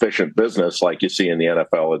see an efficient business like you see in the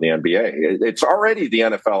NFL and the NBA. It's already the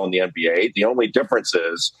NFL and the NBA. The only difference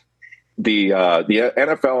is the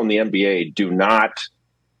NFL and the NBA do not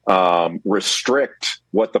restrict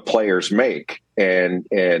what the players make. And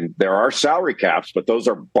there are salary caps, but those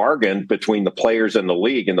are bargained between the players and the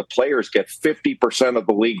league, and the players get 50% of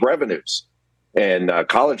the league revenues. And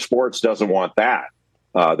college sports doesn't want that.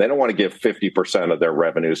 They don't want to give 50% of their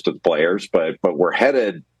revenues to the players, but we're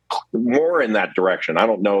headed more in that direction. I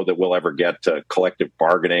don't know that we'll ever get to collective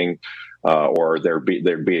bargaining or there'd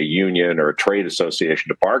be a union or a trade association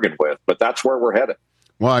to bargain with, but that's where we're headed.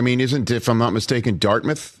 Well, I mean, isn't, if I'm not mistaken,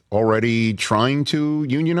 Dartmouth already trying to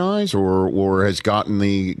unionize or has gotten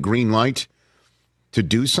the green light to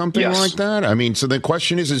do something like that? I mean, so the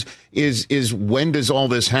question is when does all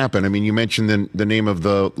this happen? I mean, you mentioned the name of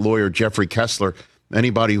the lawyer, Jeffrey Kessler.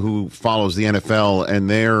 Anybody who follows the NFL and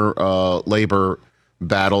their labor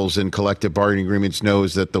battles and collective bargaining agreements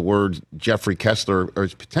knows that the word Jeffrey Kessler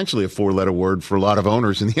is potentially a 4-letter word for a lot of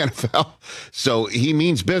owners in the NFL. So he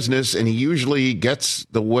means business, and he usually gets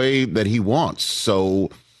the way that he wants. So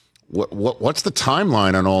what's the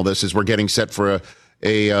timeline on all this as we're getting set for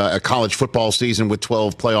a college football season with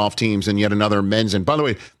 12 playoff teams and yet another men's? And by the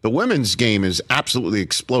way, the women's game is absolutely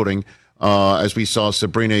exploding. As we saw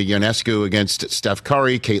Sabrina Ionescu against Steph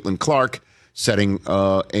Curry, Caitlin Clark setting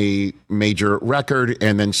a major record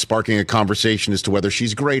and then sparking a conversation as to whether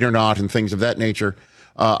she's great or not and things of that nature.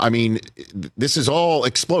 I mean, this is all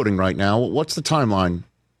exploding right now. What's the timeline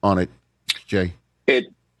on it, Jay?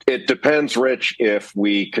 It depends, Rich, if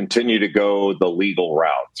we continue to go the legal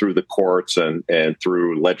route through the courts and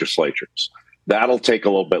through legislatures. That'll take a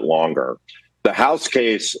little bit longer. The House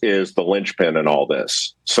case is the linchpin in all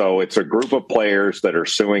this. So it's a group of players that are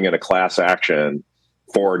suing in a class action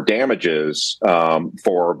for damages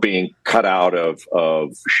for being cut out of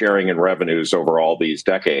sharing in revenues over all these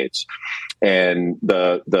decades. And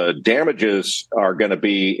the damages are going to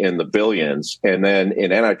be in the billions. And then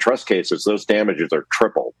in antitrust cases, those damages are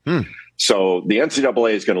tripled. So the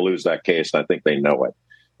NCAA is going to lose that case, and I think they know it.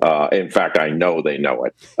 In fact, I know they know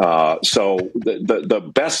it. So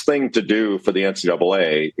the best thing to do for the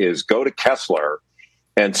NCAA is go to Kessler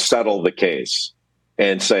and settle the case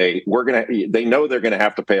and say, they know they're going to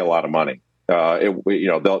have to pay a lot of money.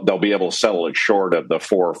 They'll be able to settle it short of the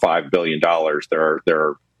 $4 or $5 billion.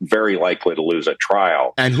 They're very likely to lose at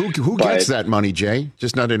trial. And who gets that money, Jay?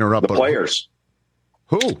 Just not to interrupt. The players.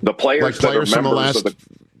 Who? The players, like that players are members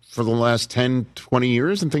for the last 10, 20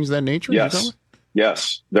 years and things of that nature?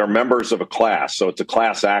 Yes. They're members of a class. So it's a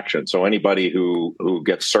class action. So anybody who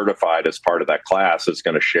gets certified as part of that class is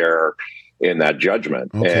going to share in that judgment.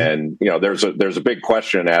 Okay. And, there's a big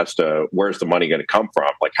question as to where's the money going to come from?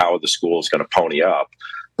 Like, how are the schools going to pony up?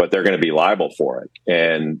 But they're going to be liable for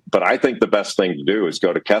it. But I think the best thing to do is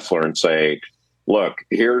go to Kessler and say, look,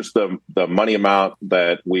 here's the money amount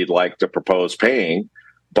that we'd like to propose paying,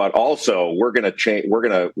 but also we're going to change. We're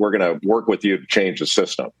going to work with you to change the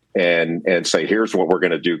system and say, here's what we're going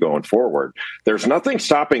to do going forward. There's nothing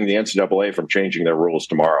stopping the NCAA from changing their rules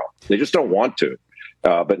tomorrow. They just don't want to.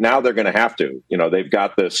 But now they're going to have to. They've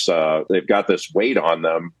got this weight on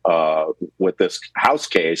them with this House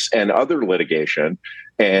case and other litigation,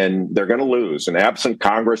 and they're going to lose. And absent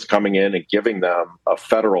Congress coming in and giving them a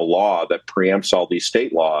federal law that preempts all these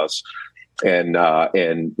state laws, and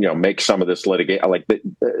make some of this litigation.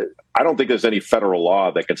 I don't think there's any federal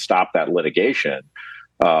law that can stop that litigation.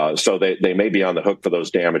 So they may be on the hook for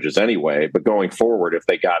those damages anyway. But going forward, if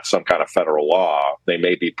they got some kind of federal law, they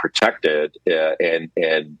may be protected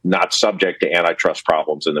and not subject to antitrust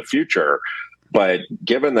problems in the future. But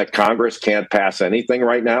given that Congress can't pass anything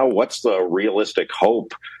right now, what's the realistic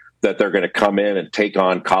hope that they're going to come in and take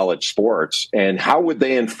on college sports? And how would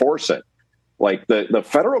they enforce it? Like the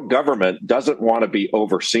federal government doesn't want to be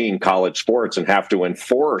overseeing college sports and have to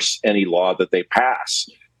enforce any law that they pass.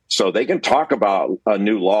 So they can talk about a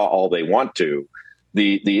new law all they want to,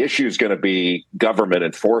 The issue is going to be government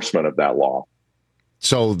enforcement of that law.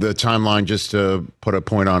 So the timeline, just to put a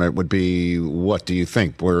point on it, would be, what do you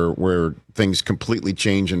think? Where things completely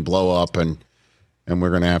change and blow up, and we're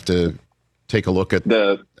going to have to take a look at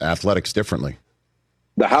the athletics differently.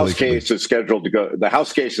 The House case is scheduled to go. The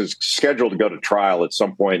House case is scheduled to go to trial at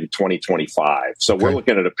some point in 2025. So we're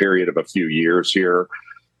looking at a period of a few years here.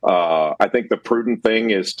 I think the prudent thing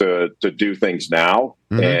is to do things now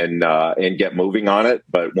and get moving on it.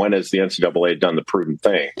 But when has the NCAA done the prudent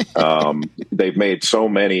thing? They've made so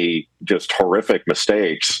many just horrific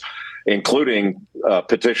mistakes, including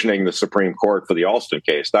petitioning the Supreme Court for the Alston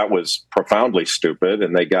case. That was profoundly stupid,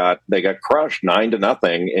 and they got crushed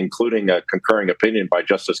 9-0, including a concurring opinion by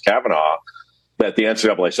Justice Kavanaugh that the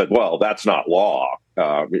NCAA said, well, that's not law.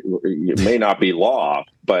 It may not be law,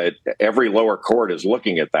 but every lower court is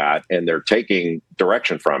looking at that, and they're taking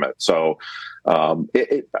direction from it. So, look,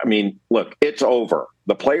 it's over.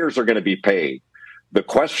 The players are going to be paid. The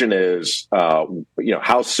question is,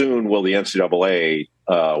 how soon will the NCAA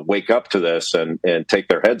wake up to this and take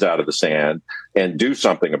their heads out of the sand and do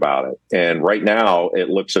something about it? And right now, it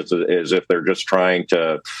looks as if they're just trying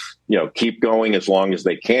to, keep going as long as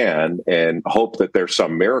they can and hope that there's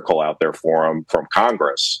some miracle out there for them from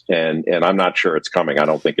Congress. And I'm not sure it's coming. I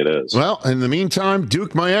don't think it is. Well, in the meantime,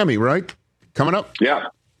 Duke, Miami, right? Coming up? Yeah.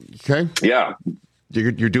 Okay. Yeah.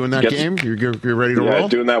 You're doing that game? You're ready to roll?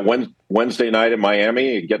 Doing that Wednesday night in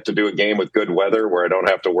Miami. You get to do a game with good weather where I don't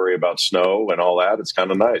have to worry about snow and all that. It's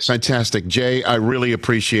kind of nice. Fantastic. Jay, I really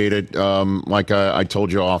appreciate it. Like I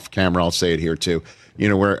told you off camera, I'll say it here too.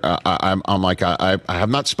 Where I'm like, I have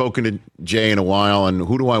not spoken to Jay in a while, and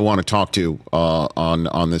who do I want to talk to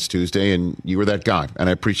on this Tuesday? And you were that guy, and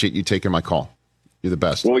I appreciate you taking my call. You're the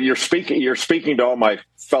best. Well, you're speaking to all my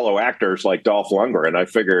fellow actors like Dolph Lundgren. I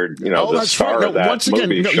figured, the star of that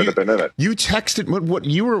movie should have been in it. You texted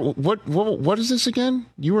what is this again?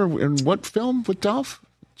 You were in what film with Dolph,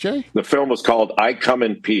 Jay? The film was called I Come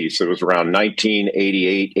in Peace. It was around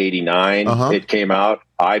 1988, 89. It came out.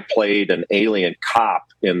 I played an alien cop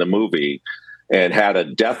in the movie and had a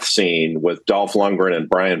death scene with Dolph Lundgren and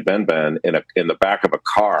Brian Benben in the back of a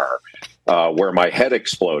car. Where my head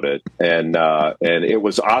exploded, and it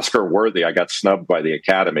was Oscar worthy. I got snubbed by the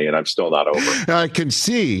Academy, and I'm still not over. I can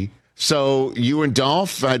see. So you and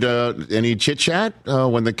Dolph had any chit chat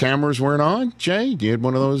when the cameras weren't on, Jay? You had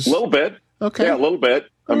one of those? A little bit. Okay. Yeah, a little bit.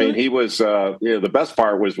 I mean, he was. The best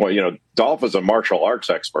part was when Dolph is a martial arts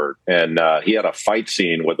expert, and he had a fight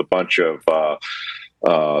scene with a bunch of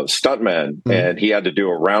stuntmen, and he had to do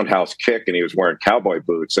a roundhouse kick, and he was wearing cowboy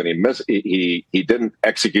boots, and he missed. He didn't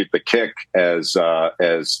execute the kick as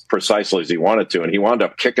precisely as he wanted to, and he wound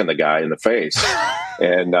up kicking the guy in the face,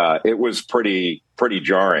 and it was pretty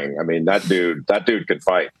jarring. I mean, that dude can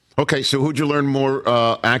fight. Okay, so who'd you learn more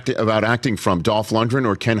about acting from, Dolph Lundgren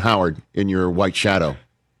or Ken Howard in your White Shadow?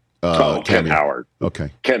 Ken Howard.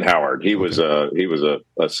 Okay, Ken Howard. He was a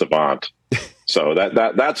savant. So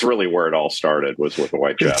that's really where it all started, was with the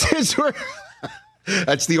White Shadow.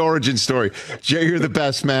 That's the origin story. Jay, you're the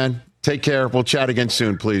best, man. Take care. We'll chat again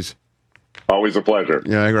soon, please. Always a pleasure.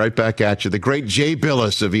 Yeah, right back at you. The great Jay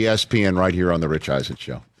Bilas of ESPN right here on The Rich Eisen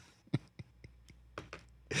Show.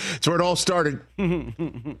 That's where it all started. All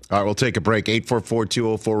right, we'll take a break.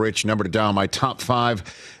 844-204-RICH, number to dial. My top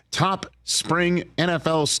 5 top spring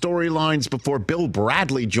NFL storylines before Bill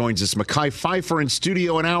Bradley joins us. Mekhi Phifer in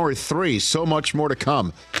studio in hour 3. So much more to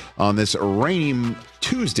come on this rainy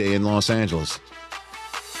Tuesday in Los Angeles.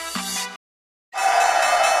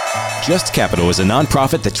 Just Capital is a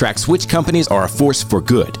nonprofit that tracks which companies are a force for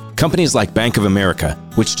good. Companies like Bank of America,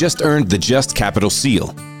 which just earned the Just Capital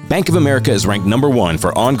seal. Bank of America is ranked number 1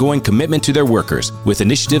 for ongoing commitment to their workers with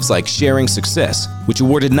initiatives like Sharing Success, which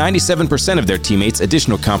awarded 97% of their teammates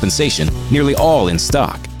additional compensation, nearly all in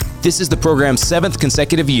stock. This is the program's 7th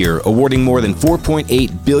consecutive year, awarding more than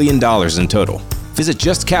 $4.8 billion in total. Visit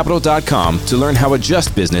justcapital.com to learn how a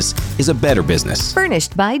just business is a better business.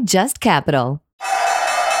 Furnished by Just Capital.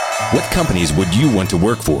 What companies would you want to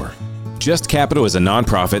work for? Just Capital is a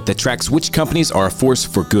nonprofit that tracks which companies are a force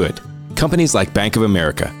for good. Companies like Bank of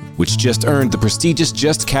America, which just earned the prestigious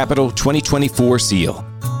Just Capital 2024 seal.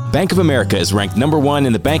 Bank of America is ranked number 1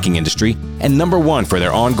 in the banking industry and number 1 for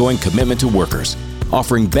their ongoing commitment to workers,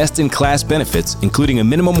 offering best-in-class benefits, including a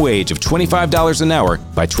minimum wage of $25 an hour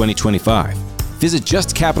by 2025. Visit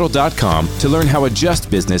justcapital.com to learn how a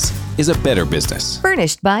just business is a better business.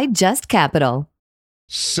 Furnished by Just Capital.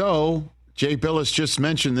 So, Jay Bilas just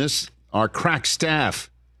mentioned this. Our crack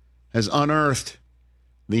staff has unearthed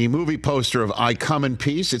the movie poster of I Come in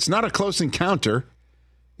Peace. It's not a close encounter.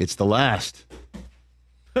 It's the last.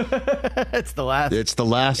 It's the last. It's the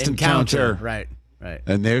last encounter. Right.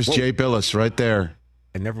 And there's Jay Bilas right there.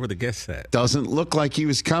 I never would have guessed that. Doesn't look like he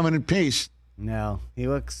was coming in peace. No, he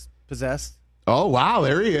looks possessed. Oh, wow.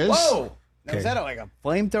 There he is. Whoa! Now, Okay. is that like a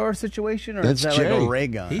flamethrower situation, or That's is that Jay. like a ray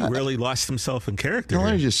gun? He really lost himself in character. Now,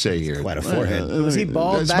 let me here. just say here. Quite a forehead. Was he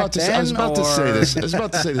bald I was back about to say- I was then, about to say or- this. I was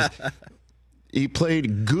about to say this. He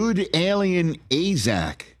played good alien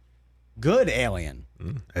Azak. Good alien.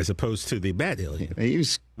 As opposed to the bad alien. He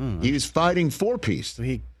was fighting four-piece. So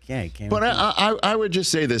he came. But I would just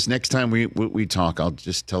say this next time we talk, I'll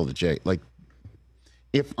just tell the Jay, like,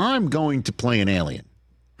 if I'm going to play an alien,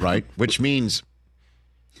 right, which means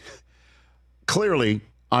clearly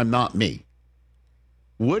I'm not me,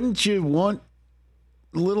 wouldn't you want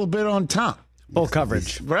a little bit on top? full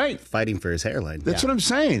coverage. Right. Fighting for his hairline. That's what I'm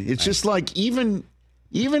saying. It's just like even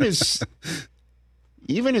his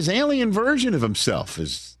alien version of himself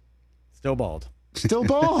is Still bald. still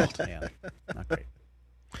bald. Yeah, not great.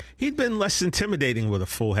 He'd been less intimidating with a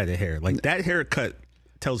full head of hair. Like that haircut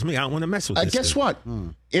tells me I don't want to mess with this. Guess dude. what?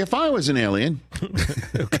 If I was an alien,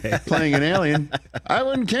 playing an alien, I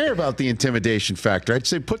wouldn't care about the intimidation factor. I'd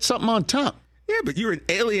say put something on top. Yeah, but you're an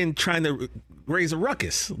alien trying to raise a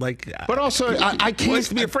ruckus. Like, But also, I who can't wants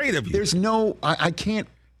to be afraid of you? There's no, I can't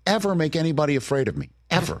ever make anybody afraid of me.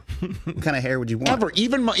 Ever. What kind of hair would you want? Ever.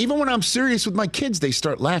 Even when I'm serious with my kids, they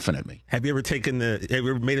start laughing at me. Have you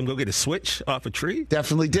ever made him go get a switch off a tree?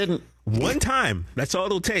 Definitely didn't. One time. That's all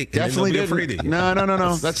it'll take. And Definitely then they'll didn't. be afraid of you.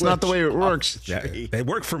 No. That's not the way it works. They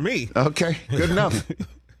work for me. Okay, good enough.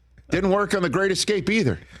 Didn't work on The Great Escape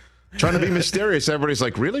either. Trying to be mysterious. Everybody's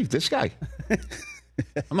like, really? This guy?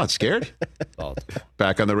 I'm not scared.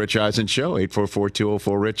 Back on the Rich Eisen Show,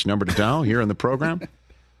 844-204-RICH, number to dial here on the program.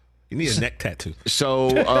 You need a neck tattoo. So,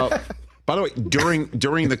 by the way,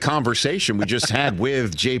 during the conversation we just had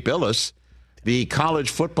with Jay Bilas, the College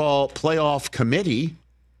Football Playoff Committee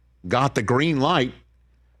got the green light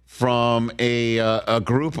from a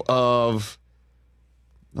group of,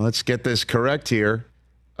 let's get this correct here,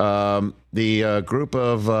 the group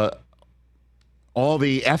of all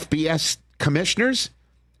the FBS commissioners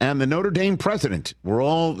and the Notre Dame president were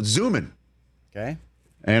all Zooming Okay.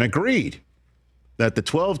 and agreed that the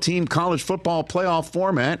 12-team college football playoff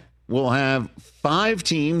format will have 5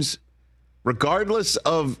 teams, regardless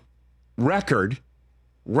of record,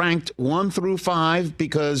 ranked 1 through 5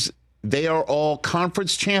 because they are all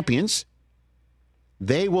conference champions.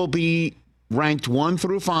 They will be ranked 1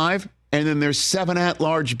 through 5, and then there's 7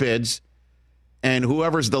 at-large bids, and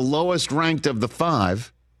whoever's the lowest ranked of the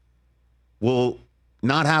 5 will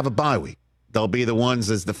not have a bye week. They'll be the ones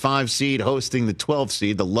as the 5 seed hosting the 12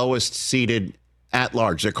 seed, the lowest seeded at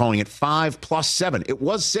large. They're calling it 5 plus 7. It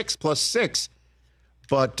was 6 plus 6,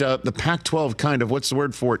 but the Pac-12 kind of, what's the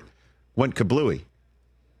word for it, went kablooey.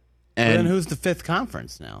 And then And who's the fifth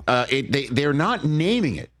conference now? they're not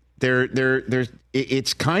naming it.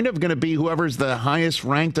 It's kind of going to be whoever's the highest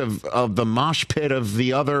ranked of the mosh pit of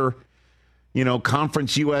the other,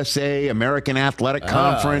 Conference USA, American Athletic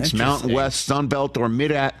Conference, Mountain interesting. West, Sun Belt, or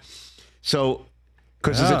Mid-At. So,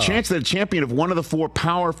 because there's a chance that a champion of one of the 4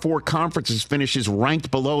 Power 4 conferences finishes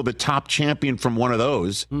ranked below the top champion from one of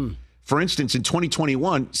those. For instance, in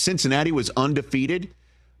 2021, Cincinnati was undefeated,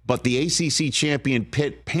 but the ACC champion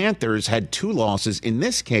Pitt Panthers had 2 losses. In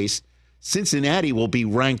this case, Cincinnati will be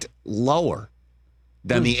ranked lower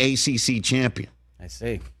than the ACC champion. I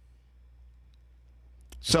see.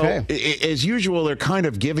 So, as usual, they're kind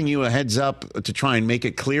of giving you a heads up to try and make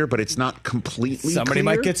it clear, but it's not completely Somebody clear.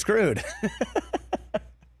 might get screwed.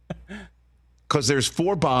 Because there's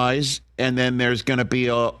 4 buys, and then there's going to be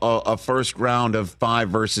a first round of 5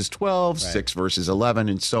 versus 12, 6 versus 11,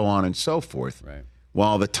 and so on and so forth, Right.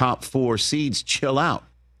 while the top 4 seeds chill out.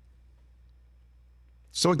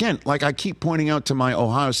 So again, like I keep pointing out to my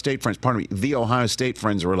Ohio State friends, the Ohio State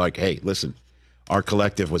friends were like, hey, listen, our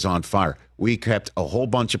collective was on fire. We kept a whole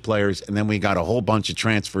bunch of players, and then we got a whole bunch of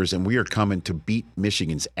transfers, and we are coming to beat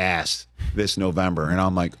Michigan's ass this November. And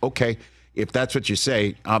I'm like, okay, if that's what you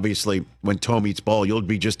say, obviously when toe meets ball, you'll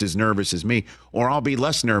be just as nervous as me, or I'll be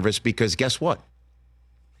less nervous because guess what?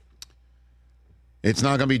 It's not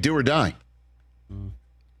going to be do or die.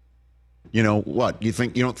 You know what? You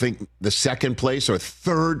don't think the second place or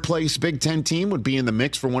third place Big Ten team would be in the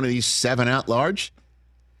mix for one of these 7 at large?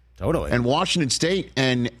 Totally. And Washington State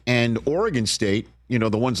and Oregon State, the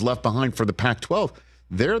ones left behind for the Pac-12,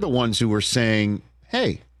 they're the ones who were saying,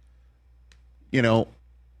 hey,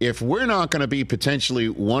 if we're not going to be potentially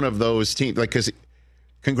one of those teams, because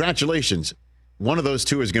congratulations, one of those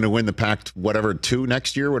 2 is going to win the Pac-2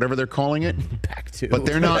 next year, whatever they're calling it. Pac-2. But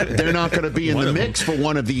they're not going to be in the mix for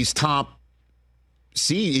one of these top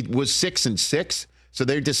seed. It was 6-6. So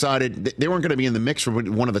they decided they weren't going to be in the mix for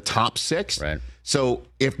one of the top 6. Right. So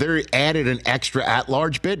if they added an extra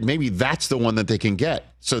at-large bid, maybe that's the one that they can get.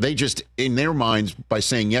 So they just, in their minds, by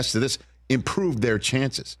saying yes to this, improved their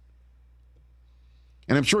chances.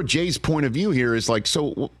 And I'm sure Jay's point of view here is like,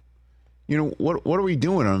 so, what are we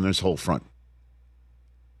doing on this whole front?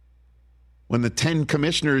 When the 10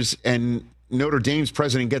 commissioners and Notre Dame's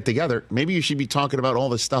president get together, maybe you should be talking about all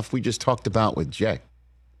the stuff we just talked about with Jay.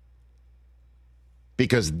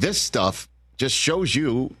 Because this stuff just shows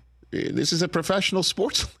you this is a professional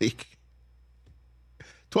sports league.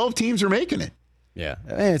 12 teams are making it. Yeah,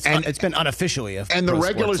 it's been unofficially and the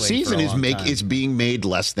regular season is being made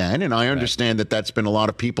less than. And I understand that's been a lot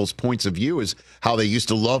of people's points of view is how they used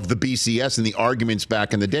to love the BCS and the arguments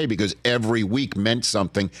back in the day because every week meant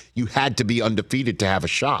something. You had to be undefeated to have a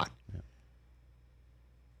shot. Yeah.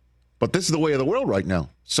 But this is the way of the world right now.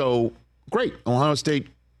 So great, Ohio State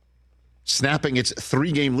snapping its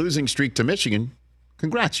 3-game losing streak to Michigan.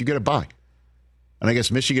 Congrats, you get a bye. And I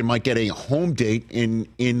guess Michigan might get a home date in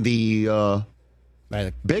the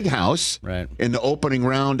Big House in the opening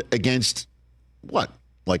round against what?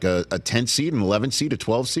 Like a 10 seed, an 11 seed, a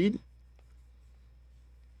 12 seed?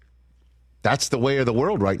 That's the way of the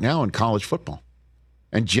world right now in college football.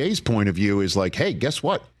 And Jay's point of view is like, hey, guess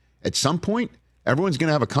what? At some point, everyone's going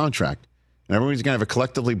to have a contract. And everyone's going to have a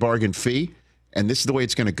collectively bargained fee. And this is the way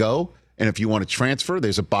it's going to go. And if you want to transfer,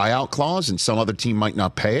 there's a buyout clause and some other team might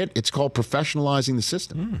not pay it. It's called professionalizing the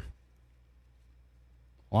system.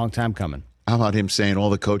 Long time coming. How about him saying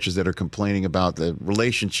all the coaches that are complaining about the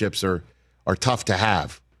relationships are tough to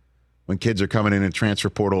have when kids are coming in a transfer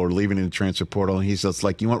portal or leaving in a transfer portal? And he's just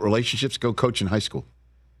like, you want relationships? Go coach in high school.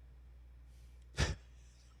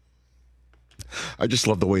 I just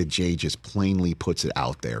love the way Jay just plainly puts it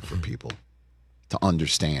out there for people to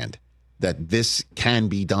understand that this can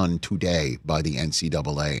be done today by the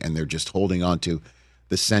NCAA, and they're just holding on to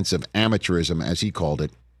the sense of amateurism, as he called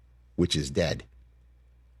it, which is dead.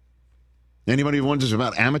 Anybody who wonders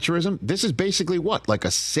about amateurism, this is basically what? Like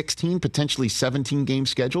a 16, potentially 17-game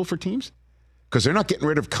schedule for teams? Because they're not getting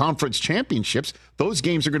rid of conference championships. Those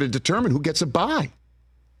games are going to determine who gets a bye.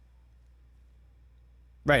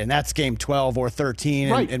 Right, and that's game 12 or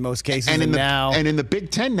 13 in most cases. And in the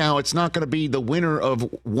Big Ten now, it's not going to be the winner of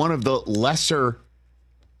one of the lesser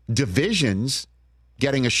divisions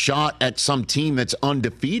getting a shot at some team that's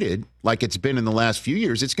undefeated like it's been in the last few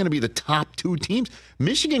years. It's going to be the top 2 teams.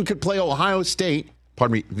 Michigan could play the Ohio State.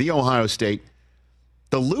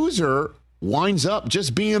 The loser winds up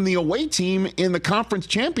just being the away team in the conference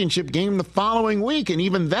championship game the following week. And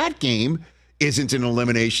even that game isn't an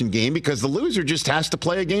elimination game because the loser just has to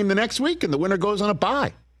play a game the next week and the winner goes on a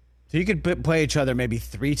bye. So you could play each other maybe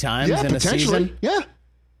 3 times in a season? Yeah.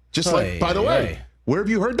 Just by the way, where have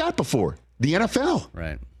you heard that before? The NFL.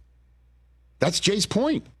 Right. That's Jay's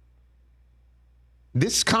point.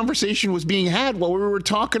 This conversation was being had while we were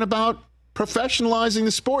talking about professionalizing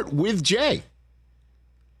the sport with Jay.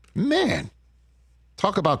 Man,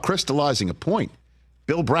 talk about crystallizing a point.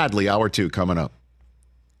 Bill Bradley, hour 2 coming up.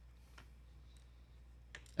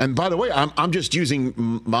 And by the way, I'm just using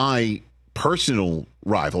my personal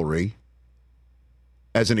rivalry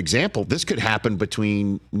as an example. This could happen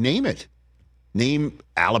between, name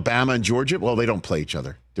Alabama and Georgia. Well, they don't play each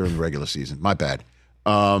other during the regular season. My bad.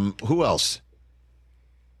 Who else?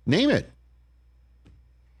 Name it.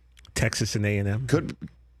 Texas and A&M. Could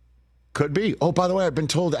be. Oh, by the way, I've been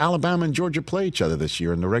told Alabama and Georgia play each other this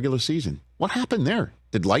year in the regular season. What happened there?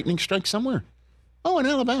 Did lightning strike somewhere? Oh, in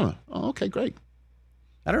Alabama. Oh, okay, great.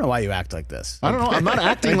 I don't know why you act like this. I don't know. I'm not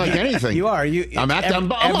acting like anything. You are. I'm acting.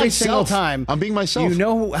 I'm every single time. I'm being myself. You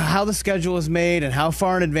know how the schedule is made and how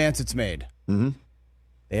far in advance it's made. Mm-hmm.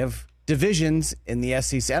 They have divisions in the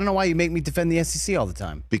SEC. I don't know why you make me defend the SEC all the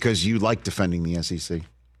time. Because you like defending the SEC.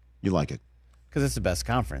 You like it. Because it's the best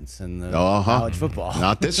conference in the college football.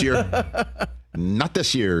 Not this year. Not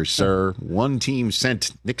this year, sir. One team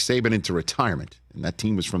sent Nick Saban into retirement, and that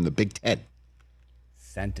team was from the Big Ten.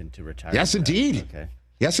 Sent into retirement. Yes, indeed. Okay.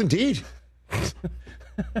 Yes, indeed.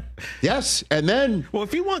 Yes, and then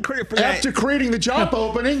if you want credit for that, after creating the job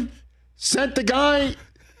opening, sent the guy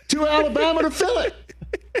to Alabama to fill it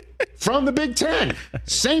from the Big Ten.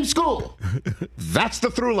 Same school. That's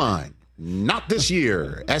the through line. Not this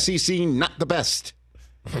year. SEC, not the best.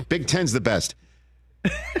 Big Ten's the best.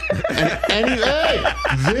 Hey,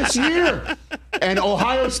 this year. And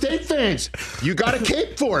Ohio State fans, you got a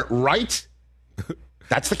cape for it, right?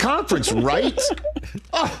 That's the conference, right?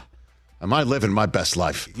 Oh, am I living my best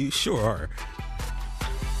life? You sure are.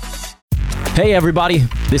 Hey everybody,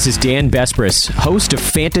 this is Dan Bespris, host of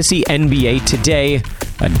Fantasy NBA Today,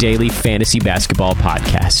 a daily fantasy basketball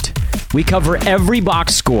podcast. We cover every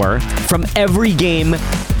box score from every game,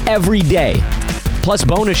 every day. Plus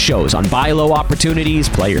bonus shows on buy low opportunities,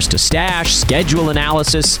 players to stash, schedule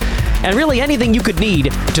analysis, and really anything you could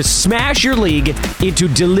need to smash your league into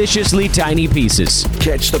deliciously tiny pieces.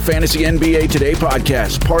 Catch the Fantasy NBA Today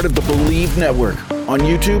podcast, part of the Believe Network, on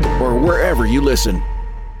YouTube or wherever you listen.